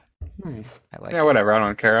 Ooh, Nice. I like Yeah, it. whatever. I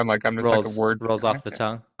don't care. I'm just like a word rolls guy. off the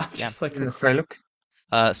tongue. I'm Yeah. just like Mikhailuk.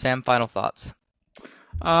 Sam, final thoughts.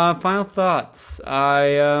 final thoughts.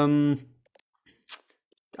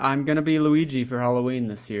 I'm gonna be Luigi for Halloween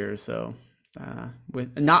this year, so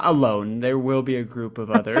with not alone. There will be a group of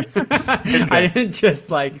others. I didn't just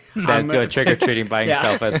like Sam's doing trick or treating by Yeah.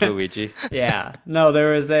 himself as Luigi. Yeah. No,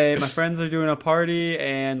 there was my friends are doing a party,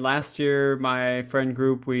 and last year my friend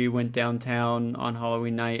group we went downtown on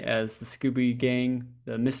Halloween night as the Scooby Gang,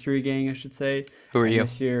 the Mystery Gang, I should say. Who are And you?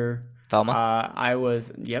 this year, Thelma? I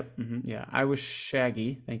was yeah, I was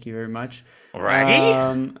Shaggy. Thank you very much.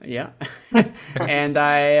 Raggy? Yeah. And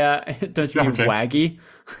I don't you mean Okay. Waggy?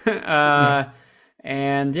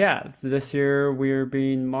 And yeah, this year we're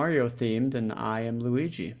being Mario themed, and I am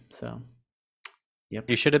Luigi. So Yep.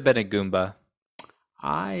 You should have been a Goomba.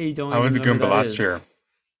 I don't I even was a know who Goomba that last is. year.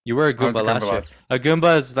 You were a I was Goomba a last Goomba year. last A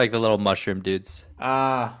Goomba is like the little mushroom dudes.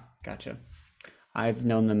 Ah, gotcha. I've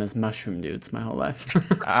known them as mushroom dudes my whole life.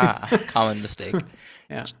 Common mistake.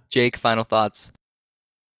 Yeah. Jake, final thoughts.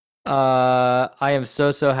 I am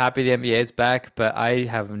so happy the NBA is back, but I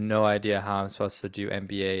have no idea how I'm supposed to do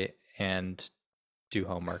NBA and do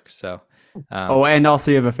homework. So, Oh, and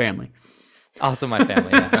also you have a family. also my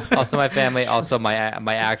family, yeah. Also my family, also my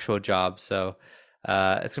actual job. So,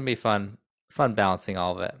 it's gonna be fun balancing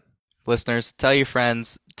all of it. Listeners, tell your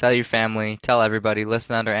friends, tell your family, tell everybody.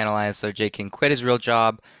 Listen to Underanalyze so Jake can quit his real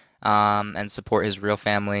job and support his real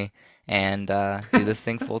family and do this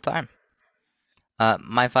thing full time.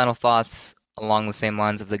 My final thoughts along the same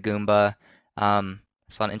lines of the Goomba.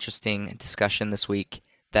 Saw an interesting discussion this week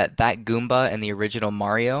that Goomba in the original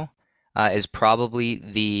Mario is probably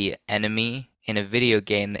the enemy in a video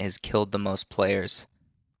game that has killed the most players.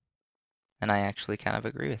 And I actually kind of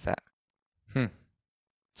agree with that.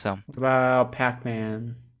 So, What about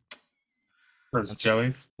Pac-Man? First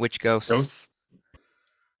jellies. which ghost? Ghosts.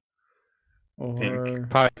 Or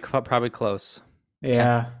Probably close.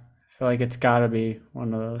 yeah, I feel like it's gotta be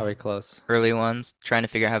one of those. Probably close. Early ones, trying to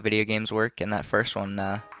figure out how video games work, and that first one,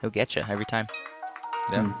 he'll get you every time.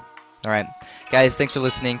 Yeah. All right, guys, thanks for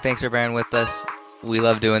listening. Thanks for bearing with us. We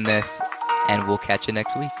love doing this, and we'll catch you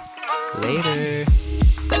next week. Later.